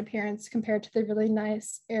difference in appearance compared to the really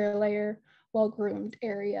nice air layer, well-groomed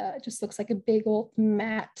area. It just looks like a big old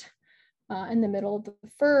mat in the middle of the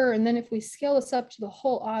fur. And then if we scale this up to the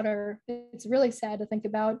whole otter, it's really sad to think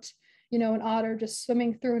about, an otter just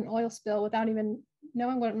swimming through an oil spill without even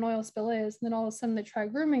knowing what an oil spill is. And then all of a sudden they try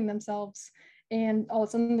grooming themselves, and all of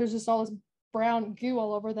a sudden there's just all this brown goo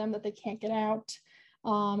all over them that they can't get out.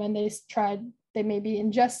 And they may be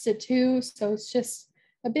ingested too. So it's just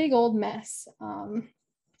a big old mess. But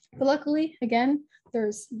luckily, again,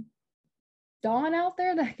 there's Dawn out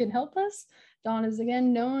there that can help us. Dawn is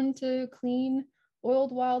again known to clean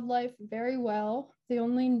oiled wildlife very well. The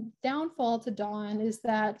only downfall to Dawn is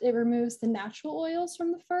that it removes the natural oils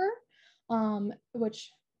from the fur,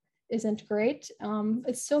 which isn't great.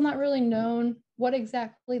 It's still not really known what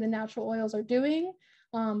exactly the natural oils are doing,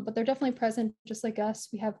 but they're definitely present just like us.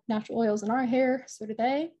 We have natural oils in our hair, so do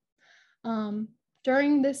they.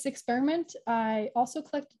 During this experiment, I also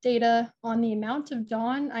collected data on the amount of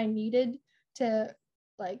Dawn I needed to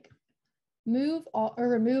remove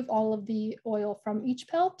all of the oil from each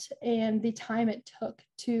pelt, and the time it took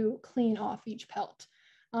to clean off each pelt.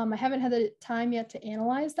 I haven't had the time yet to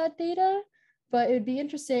analyze that data, but it would be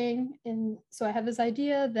interesting. And so I have this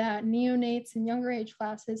idea that neonates and younger age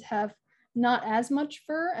classes have not as much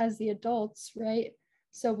fur as the adults, right?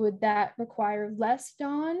 So would that require less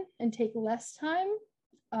Dawn and take less time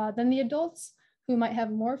than the adults who might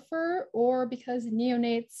have more fur? Or because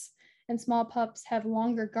neonates and small pups have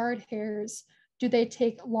longer guard hairs, do they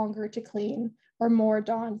take longer to clean or more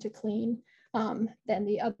Dawn to clean than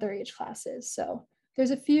the other age classes? So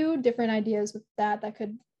there's a few different ideas with that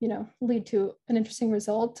could, lead to an interesting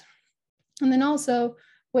result. And then also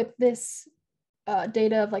with this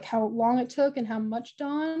data of how long it took and how much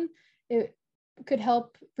Dawn, it could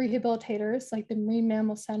help rehabilitators like the Marine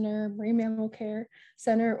Mammal Center, Marine Mammal Care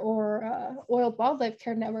Center, or Oiled Wildlife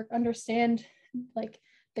Care Network understand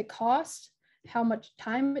the cost, how much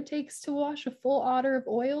time it takes to wash a full otter of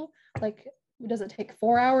oil. Does it take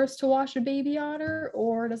 4 hours to wash a baby otter,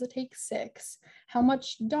 or does it take 6? How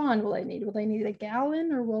much Dawn will they need? Will they need a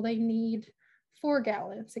gallon, or will they need 4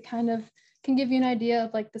 gallons? It kind of can give you an idea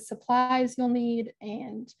of the supplies you'll need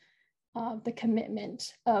and the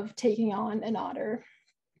commitment of taking on an otter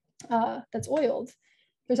that's oiled.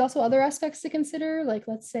 There's also other aspects to consider.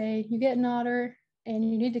 Let's say you get an otter and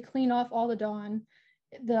you need to clean off all the Dawn.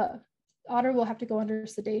 The otter will have to go under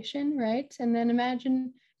sedation, right? And then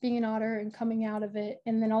imagine being an otter and coming out of it,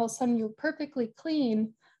 and then all of a sudden you're perfectly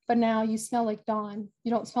clean, but now you smell like Dawn. You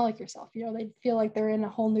don't smell like yourself. They feel like they're in a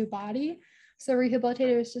whole new body. So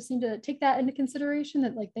rehabilitators just need to take that into consideration,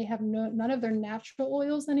 that they have none of their natural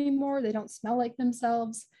oils anymore. They don't smell like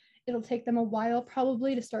themselves. It'll take them a while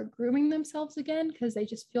probably to start grooming themselves again, because they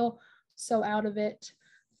just feel so out of it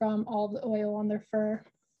from all the oil on their fur.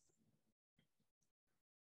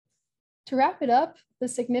 To wrap it up, the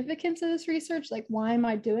significance of this research, why am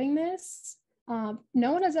I doing this?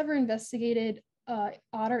 No one has ever investigated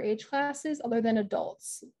otter age classes other than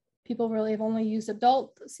adults. People really have only used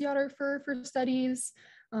adult sea otter fur for studies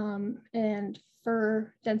and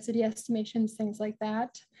fur density estimations, things like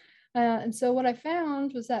that. And so what I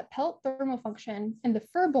found was that pelt thermal function and the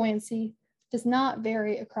fur buoyancy does not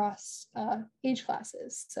vary across age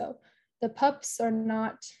classes. So the pups are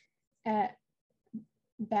not at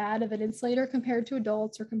bad of an insulator compared to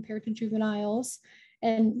adults or compared to juveniles.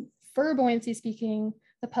 And fur buoyancy speaking,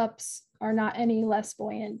 the pups are not any less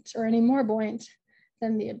buoyant or any more buoyant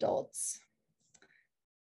than the adults.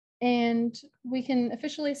 And we can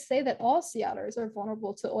officially say that all sea otters are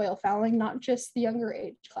vulnerable to oil fouling, not just the younger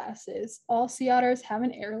age classes. All sea otters have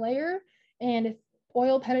an air layer, and if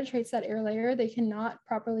oil penetrates that air layer, they cannot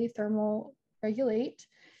properly thermal regulate.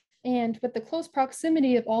 And with the close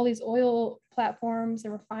proximity of all these oil platforms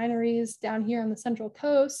and refineries down here on the Central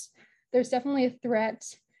Coast, there's definitely a threat.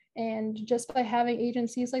 And just by having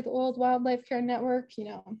agencies like the Oiled Wildlife Care Network,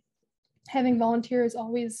 having volunteers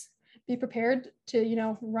always be prepared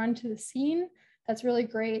to, run to the scene, that's really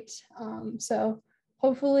great. So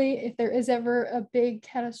hopefully, if there is ever a big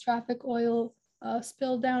catastrophic oil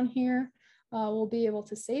spill down here, we'll be able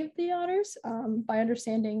to save the otters by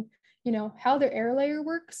understanding how their air layer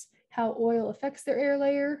works how oil affects their air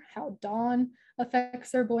layer, how dawn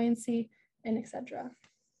affects their buoyancy, and etc.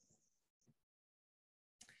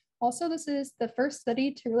 Also, this is the first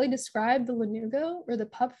study to really describe the lanugo or the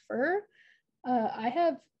pup fur. I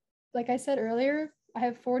have, like I said earlier, I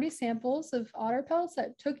have 40 samples of otter pelts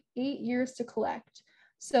that took 8 years to collect.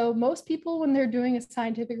 So most people, when they're doing a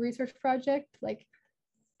scientific research project, like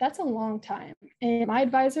that's a long time. And my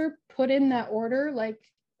advisor put in that order like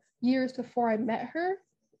years before I met her.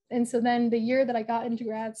 And so then the year that I got into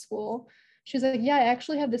grad school, she was like, yeah, I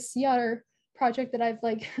actually have this sea otter project that I've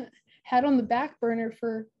like had on the back burner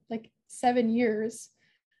for like 7 years.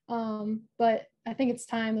 But I think it's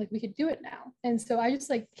time, like we could do it now. And so I just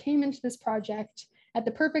like came into this project at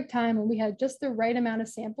the perfect time when we had just the right amount of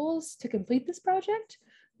samples to complete this project,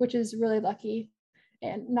 which is really lucky.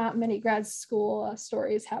 And not many grad school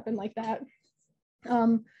stories happen like that.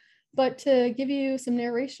 But to give you some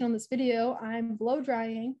narration on this video, I'm blow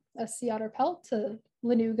drying a sea otter pelt, a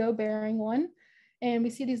lanugo bearing one. And we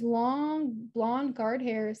see these long blonde guard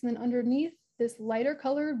hairs. And then underneath this lighter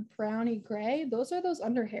colored browny gray, those are those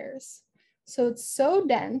under hairs. So it's so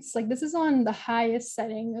dense, like this is on the highest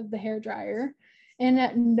setting of the hair dryer. And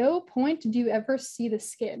at no point do you ever see the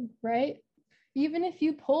skin, right? Even if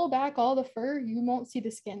you pull back all the fur, you won't see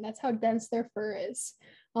the skin. That's how dense their fur is.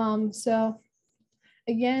 So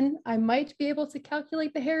again, I might be able to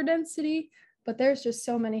calculate the hair density, but there's just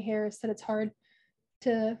so many hairs that it's hard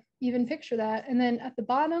to even picture that. And then at the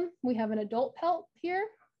bottom, we have an adult pelt here.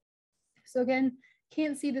 So again,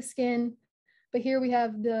 can't see the skin, but here we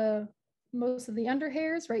have most of the under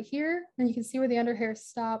hairs right here. And you can see where the under hairs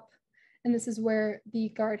stop. And this is where the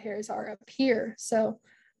guard hairs are up here. So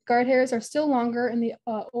guard hairs are still longer in the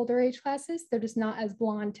older age classes. They're just not as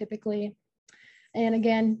blonde typically. And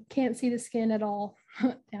again, can't see the skin at all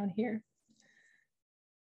down here.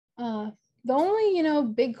 The only,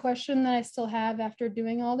 big question that I still have after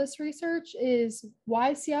doing all this research is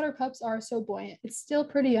why sea otter pups are so buoyant. It's still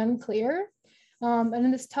pretty unclear. And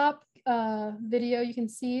in this top video, you can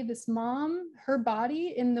see this mom, her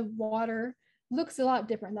body in the water looks a lot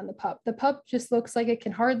different than the pup. The pup just looks like it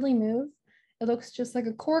can hardly move. It looks just like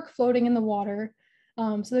a cork floating in the water.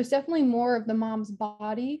 So there's definitely more of the mom's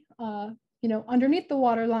body, underneath the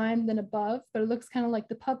water line than above, but it looks kind of like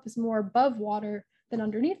the pup is more above water than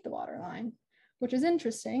underneath the water line, which is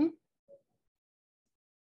interesting.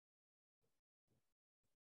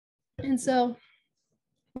 And so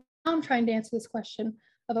now I'm trying to answer this question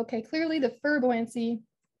of, okay, clearly the fur buoyancy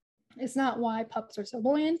is not why pups are so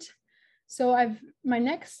buoyant. So my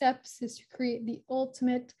next steps is to create the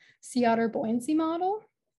ultimate sea otter buoyancy model.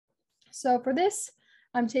 So for this,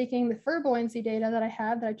 I'm taking the fur buoyancy data that I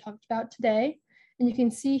have that I talked about today. And you can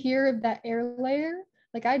see here that air layer,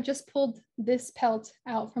 like I just pulled this pelt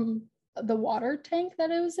out from the water tank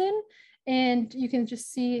that it was in. And you can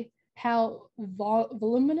just see how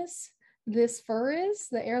voluminous this fur is.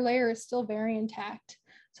 The air layer is still very intact.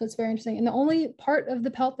 So it's very interesting. And the only part of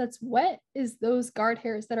the pelt that's wet is those guard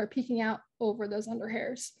hairs that are peeking out over those under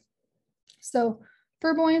hairs. So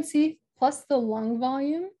fur buoyancy plus the lung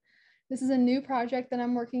volume. This is a new project that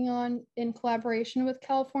I'm working on in collaboration with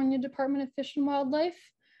California Department of Fish and Wildlife.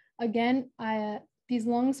 Again, these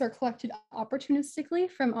lungs are collected opportunistically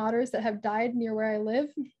from otters that have died near where I live.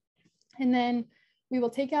 And then we will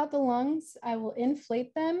take out the lungs, I will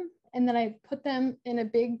inflate them, and then I put them in a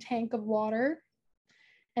big tank of water.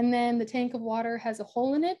 And then the tank of water has a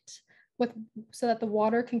hole in it so that the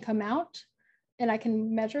water can come out and I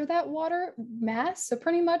can measure that water mass. So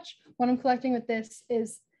pretty much what I'm collecting with this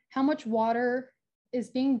is how much water is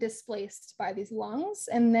being displaced by these lungs.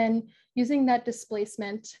 And then using that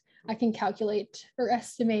displacement, I can calculate or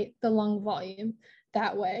estimate the lung volume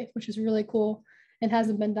that way, which is really cool and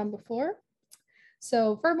hasn't been done before.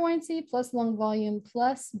 So fur buoyancy plus lung volume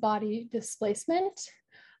plus body displacement.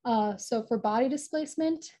 So for body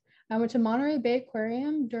displacement, I went to Monterey Bay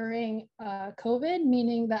Aquarium during COVID,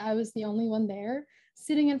 meaning that I was the only one there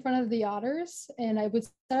sitting in front of the otters. And I would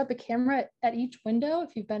set up a camera at each window.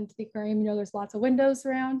 If you've been to the aquarium, there's lots of windows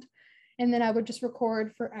around. And then I would just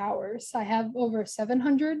record for hours. I have over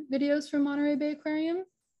 700 videos from Monterey Bay Aquarium.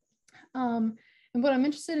 And what I'm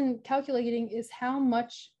interested in calculating is how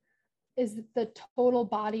much is the total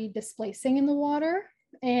body displacing in the water.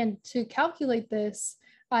 And to calculate this,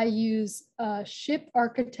 I use a ship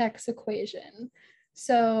architect's equation.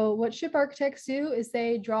 So what ship architects do is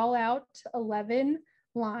they draw out 11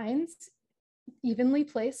 lines evenly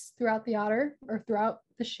placed throughout the otter or throughout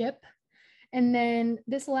the ship. And then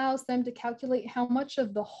this allows them to calculate how much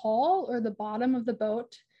of the hull or the bottom of the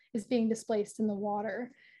boat is being displaced in the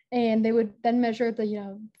water. And they would then measure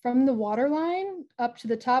the, from the water line up to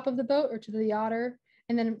the top of the boat or to the otter.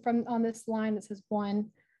 And then from on this line that says 1,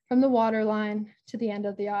 from the water line to the end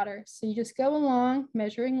of the otter. So you just go along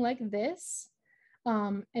measuring like this.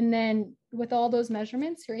 And then with all those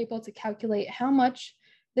measurements, you're able to calculate how much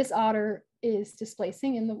this otter is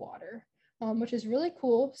displacing in the water, which is really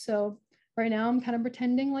cool. So right now I'm kind of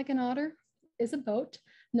pretending like an otter is a boat.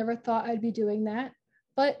 Never thought I'd be doing that,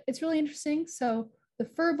 but it's really interesting. So the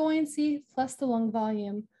fur buoyancy plus the lung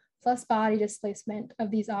volume plus body displacement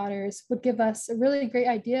of these otters would give us a really great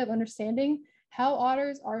idea of understanding how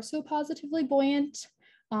otters are so positively buoyant,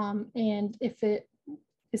 and if it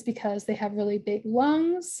is because they have really big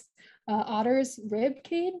lungs. Otters' rib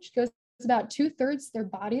cage goes about 2/3 their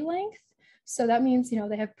body length. So that means,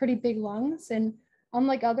 they have pretty big lungs. And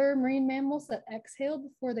unlike other marine mammals that exhale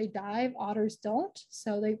before they dive, otters don't.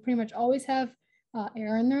 So they pretty much always have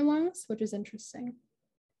air in their lungs, which is interesting.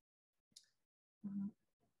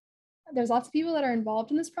 There's lots of people that are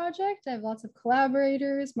involved in this project. I have lots of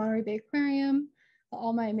collaborators, Monterey Bay Aquarium,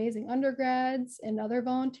 all my amazing undergrads, and other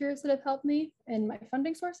volunteers that have helped me and my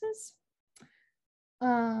funding sources.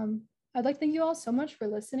 I'd like to thank you all so much for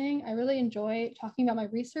listening. I really enjoy talking about my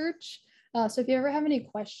research. So if you ever have any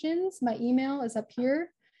questions, my email is up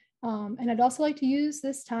here. And I'd also like to use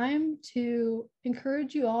this time to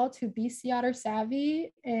encourage you all to be sea otter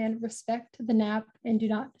savvy and respect the nap and do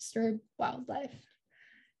not disturb wildlife.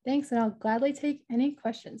 Thanks, and I'll gladly take any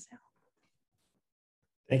questions now.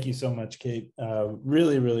 Thank you so much, Kate.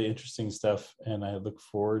 Really, really interesting stuff. And I look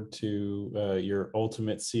forward to your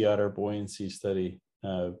ultimate sea otter buoyancy study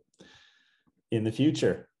in the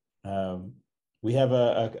future. We have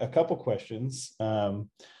a couple questions.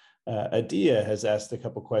 Adia has asked a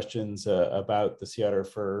couple questions about the sea otter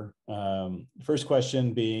fur. First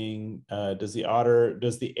question being, does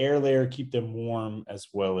the air layer keep them warm as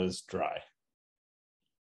well as dry?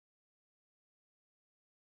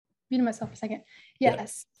 Muting myself for a second. Yes. Yeah.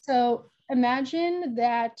 So imagine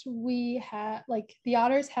that we have, the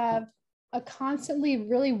otters have a constantly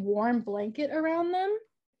really warm blanket around them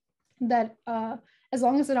that as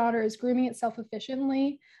long as an otter is grooming itself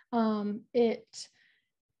efficiently, it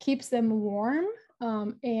keeps them warm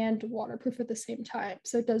and waterproof at the same time.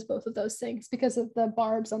 So it does both of those things because of the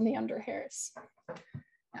barbs on the underhairs.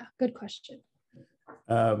 Yeah, good question.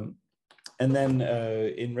 And then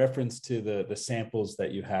in reference to the samples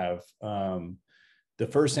that you have, the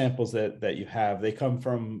first samples that you have, they come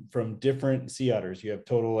from different sea otters. You have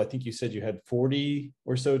total, I think you said you had 40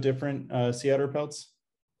 or so different sea otter pelts?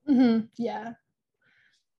 Mm-hmm. Yeah.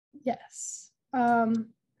 Yes.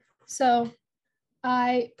 So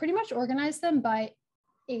I pretty much organized them by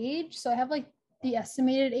age. So I have the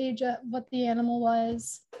estimated age of what the animal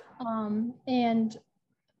was. And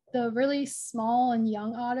the really small and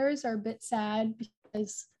young otters are a bit sad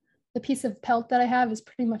because the piece of pelt that I have is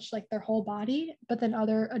pretty much like their whole body, but then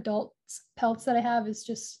other adult pelts that I have is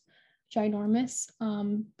just ginormous.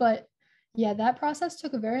 But yeah, that process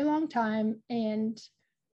took a very long time, and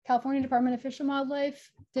California Department of Fish and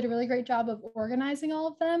Wildlife did a really great job of organizing all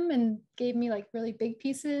of them and gave me really big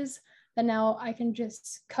pieces that now I can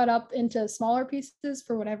just cut up into smaller pieces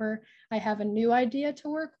for whatever I have a new idea to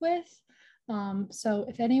work with. So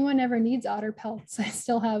if anyone ever needs otter pelts, I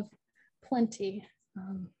still have plenty.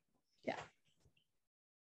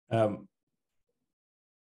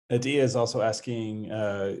 Adia is also asking,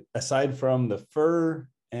 aside from the fur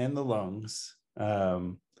and the lungs,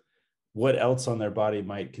 what else on their body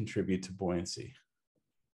might contribute to buoyancy?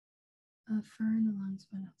 Fur and the lungs,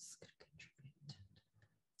 what else could contribute?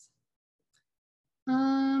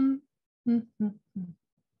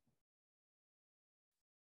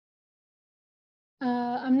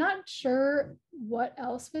 I'm not sure what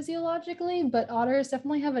else physiologically, but otters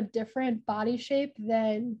definitely have a different body shape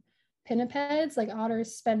than pinnipeds.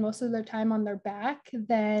 Otters spend most of their time on their back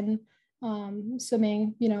than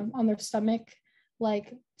swimming, on their stomach,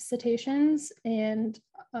 like cetaceans, and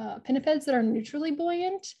pinnipeds that are neutrally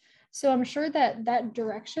buoyant. So I'm sure that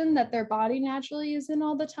direction that their body naturally is in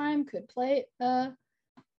all the time could play a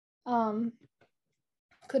role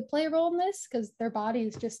in this, because their body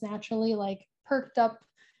is just naturally perked up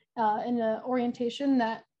in an orientation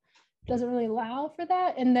that doesn't really allow for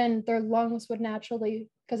that. And then their lungs would naturally,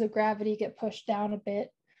 because of gravity, get pushed down a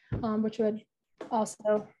bit, which would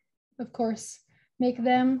also, of course, make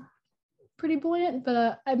them pretty buoyant.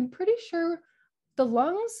 But I'm pretty sure the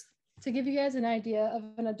lungs, to give you guys an idea of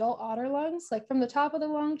an adult otter lungs, from the top of the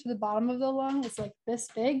lung to the bottom of the lung, it's this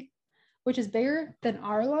big, which is bigger than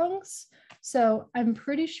our lungs. So I'm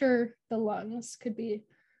pretty sure the lungs could be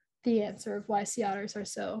the answer of why sea otters are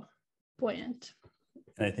so buoyant.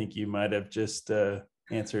 And I think you might have just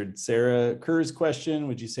answered Sarah Kerr's question.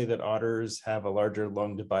 Would you say that otters have a larger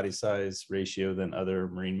lung to body size ratio than other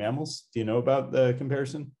marine mammals? Do you know about the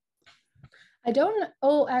comparison? I don't,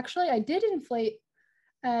 oh, actually, I did inflate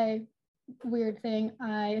a weird thing.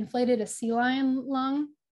 I inflated a sea lion lung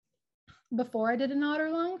before I did an otter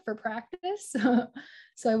lung for practice.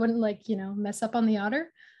 So I wouldn't like, mess up on the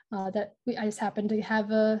otter. I just happened to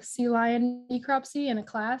have a sea lion necropsy in a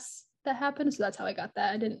class that happened. So that's how I got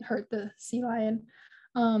that. I didn't hurt the sea lion.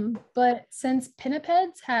 But since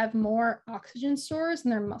pinnipeds have more oxygen stores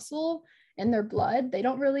in their muscle and their blood, they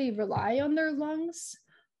don't really rely on their lungs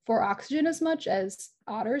for oxygen as much as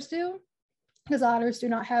otters do, because otters do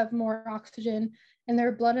not have more oxygen in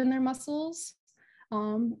their blood and their muscles.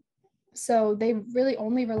 So they really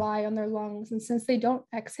only rely on their lungs. And since they don't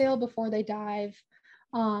exhale before they dive,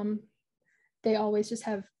 they always just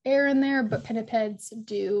have air in there, but pinnipeds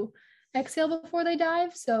do exhale before they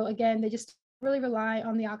dive. So again, they just really rely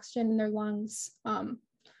on the oxygen in their lungs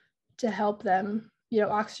to help them,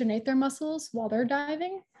 oxygenate their muscles while they're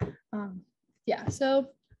diving. So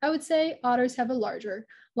I would say otters have a larger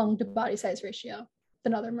lung to body size ratio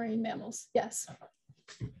than other marine mammals. Yes.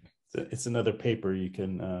 It's another paper you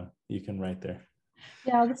can write there.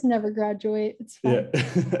 Yeah, I'll just never graduate. It's fine.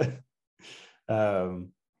 Yeah.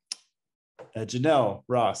 Janelle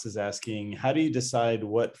Ross is asking, how do you decide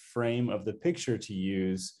what frame of the picture to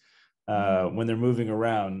use when they're moving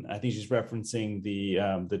around? I think she's referencing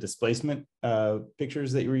the displacement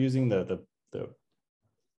pictures that you were using, the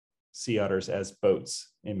sea otters as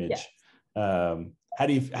boats image. Yes. How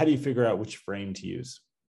do you figure out which frame to use?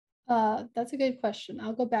 That's a good question.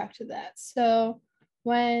 I'll go back to that. So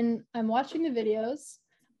when I'm watching the videos,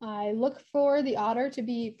 I look for the otter to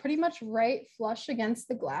be pretty much right flush against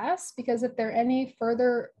the glass, because if they're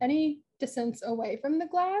any distance away from the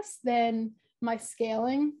glass, then my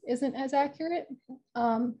scaling isn't as accurate.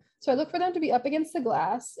 So I look for them to be up against the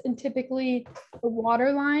glass, and typically the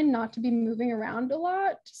water line not to be moving around a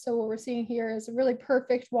lot. So what we're seeing here is a really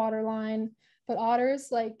perfect water line, but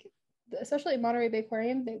otters, especially at Monterey Bay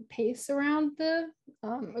Aquarium, they pace around the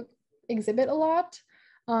exhibit a lot.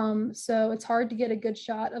 So it's hard to get a good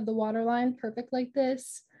shot of the water line perfect like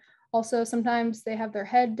this. Also, sometimes they have their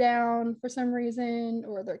head down for some reason,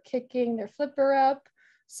 or they're kicking their flipper up.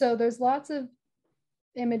 So there's lots of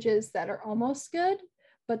images that are almost good,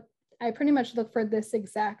 but I pretty much look for this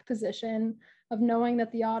exact position of knowing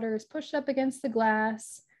that the otter is pushed up against the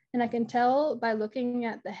glass. And I can tell by looking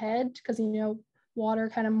at the head, because, water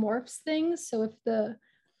kind of morphs things. So if the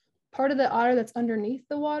part of the otter that's underneath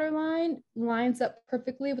the water line lines up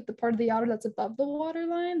perfectly with the part of the otter that's above the water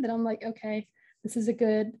line, then I'm like, okay, this is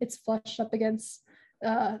it's flushed up against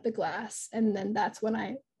the glass. And then that's when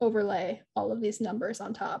I overlay all of these numbers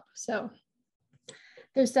on top. So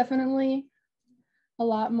there's definitely a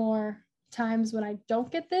lot more times when I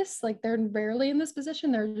don't get this. Like, they're rarely in this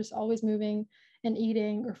position. They're just always moving and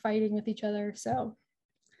eating or fighting with each other. So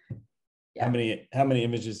yeah. How many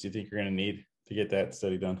images do you think you're going to need to get that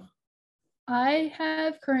study done? I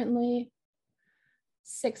have currently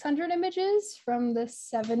 600 images from the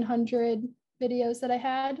 700 videos that I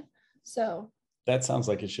had. So that sounds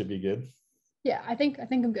like it should be good. Yeah, I think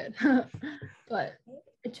I'm good. But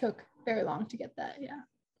it took very long to get that. Yeah.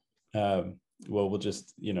 Well, we'll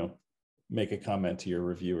just, make a comment to your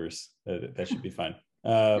reviewers. That should be fine.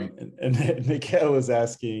 And Mikhail was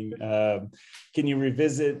asking, can you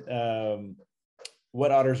revisit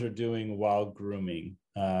what otters are doing while grooming?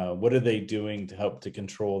 What are they doing to help to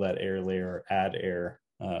control that air layer, add air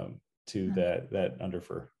to that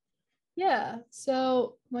underfur? Yeah,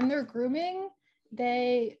 so when they're grooming,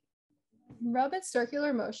 they rub at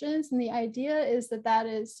circular motions, and the idea is that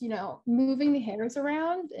is, moving the hairs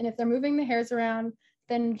around. And if they're moving the hairs around,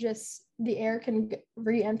 then just the air can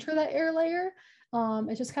re-enter that air layer.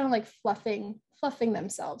 It's just kind of like fluffing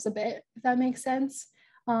themselves a bit, if that makes sense.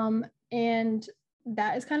 And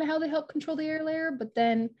that is kind of how they help control the air layer. But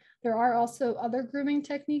then there are also other grooming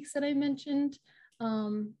techniques that I mentioned.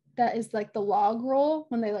 That is like the log roll,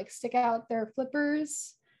 when they stick out their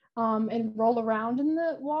flippers and roll around in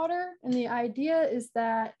the water. And the idea is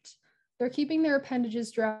that they're keeping their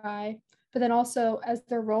appendages dry, but then also as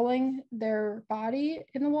they're rolling their body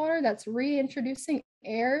in the water, that's reintroducing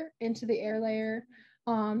air into the air layer.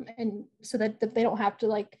 And so that they don't have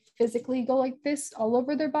to physically go like this all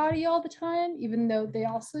over their body all the time, even though they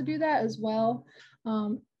also do that as well.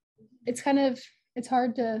 It's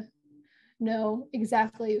hard to know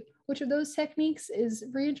exactly which of those techniques is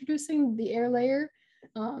reintroducing the air layer.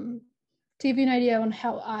 To give you an idea on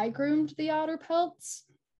how I groomed the otter pelts,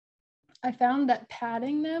 I found that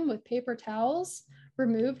patting them with paper towels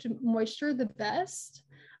removed moisture the best.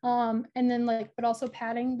 And then but also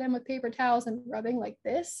patting them with paper towels and rubbing like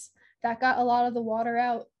this, that got a lot of the water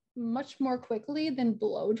out much more quickly than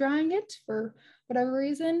blow drying it for whatever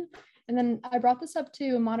reason. And then I brought this up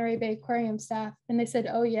to Monterey Bay Aquarium staff, and they said,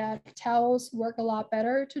 oh yeah, towels work a lot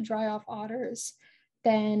better to dry off otters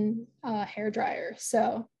than hair dryer.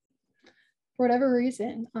 So for whatever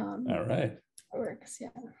reason, All right, it works. Yeah.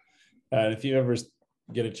 If you ever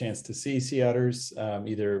get a chance to see sea otters,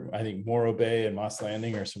 either I think Morro Bay and Moss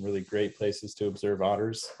Landing are some really great places to observe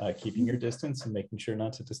otters, keeping your distance and making sure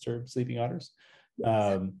not to disturb sleeping otters.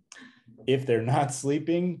 If they're not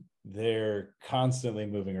sleeping, they're constantly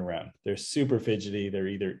moving around. They're super fidgety. They're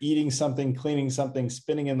either eating something, cleaning something,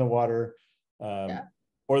 spinning in the water,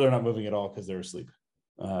 or they're not moving at all because they're asleep.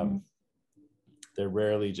 They're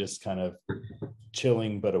rarely just kind of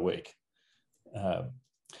chilling but awake. All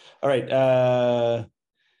right.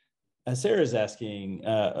 Sarah's asking,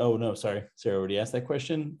 oh no, sorry, Sarah already asked that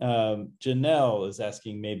question. Janelle is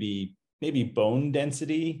asking maybe bone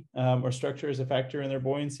density or structure is a factor in their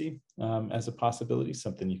buoyancy as a possibility,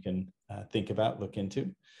 something you can think about, look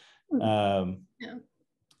into.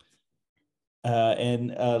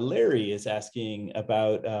 And Larry is asking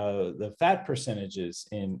about the fat percentages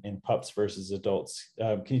in pups versus adults.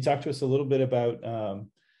 Can you talk to us a little bit about, are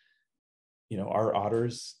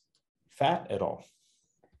otters fat at all?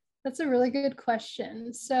 That's a really good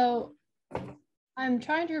question. So I'm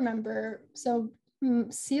trying to remember. So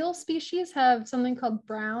seal species have something called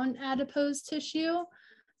brown adipose tissue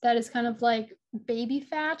that is kind of like baby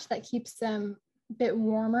fat that keeps them a bit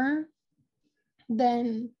warmer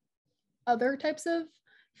than other types of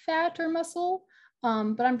fat or muscle.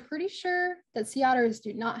 But I'm pretty sure that sea otters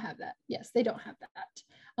do not have that. Yes, they don't have that.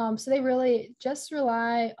 So they really just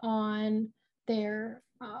rely on their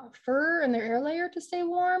fur and their air layer to stay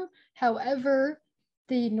warm. However,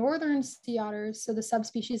 the northern sea otters, so the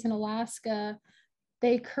subspecies in Alaska,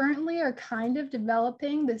 they currently are kind of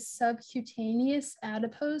developing this subcutaneous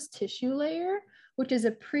adipose tissue layer, which is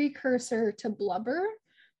a precursor to blubber.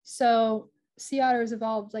 So sea otters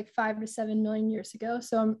evolved like 5 to 7 million years ago.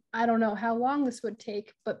 So I don't know how long this would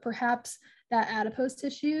take, but perhaps that adipose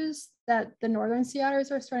tissues that the northern sea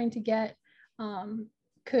otters are starting to get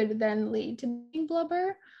could then lead to being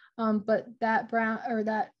blubber. But that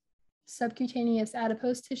that subcutaneous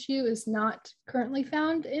adipose tissue is not currently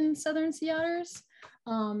found in southern sea otters.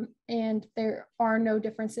 And there are no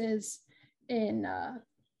differences in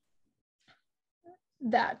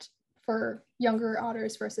that for younger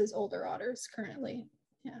otters versus older otters currently.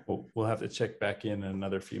 Yeah. We'll have to check back in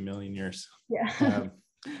another few million years. Yeah.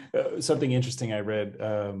 Something interesting I read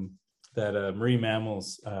that marine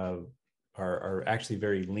mammals are actually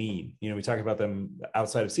very lean. We talk about them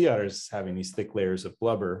outside of sea otters having these thick layers of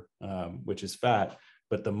blubber, which is fat,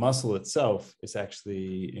 but the muscle itself is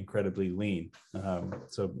actually incredibly lean.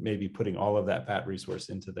 So maybe putting all of that fat resource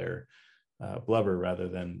into their blubber rather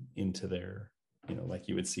than into their, like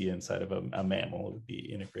you would see inside of a mammal, would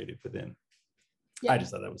be integrated within. Yeah. I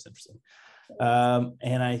just thought that was interesting.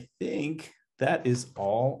 And I think that is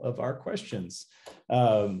all of our questions.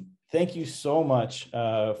 Thank you so much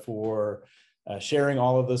for sharing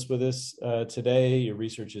all of this with us today. Your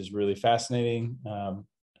research is really fascinating.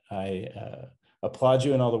 I applaud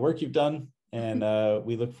you and all the work you've done. And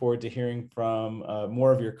we look forward to hearing from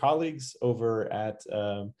more of your colleagues over at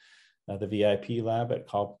the VIP lab at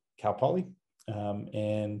Cal Poly.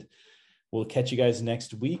 And we'll catch you guys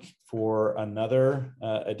next week for another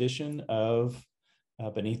edition of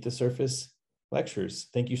Beneath the Surface lectures.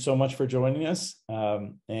 Thank you so much for joining us,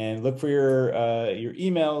 and look for your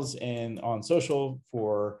emails and on social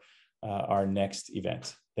for our next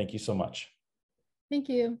event. Thank you so much. Thank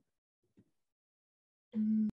you.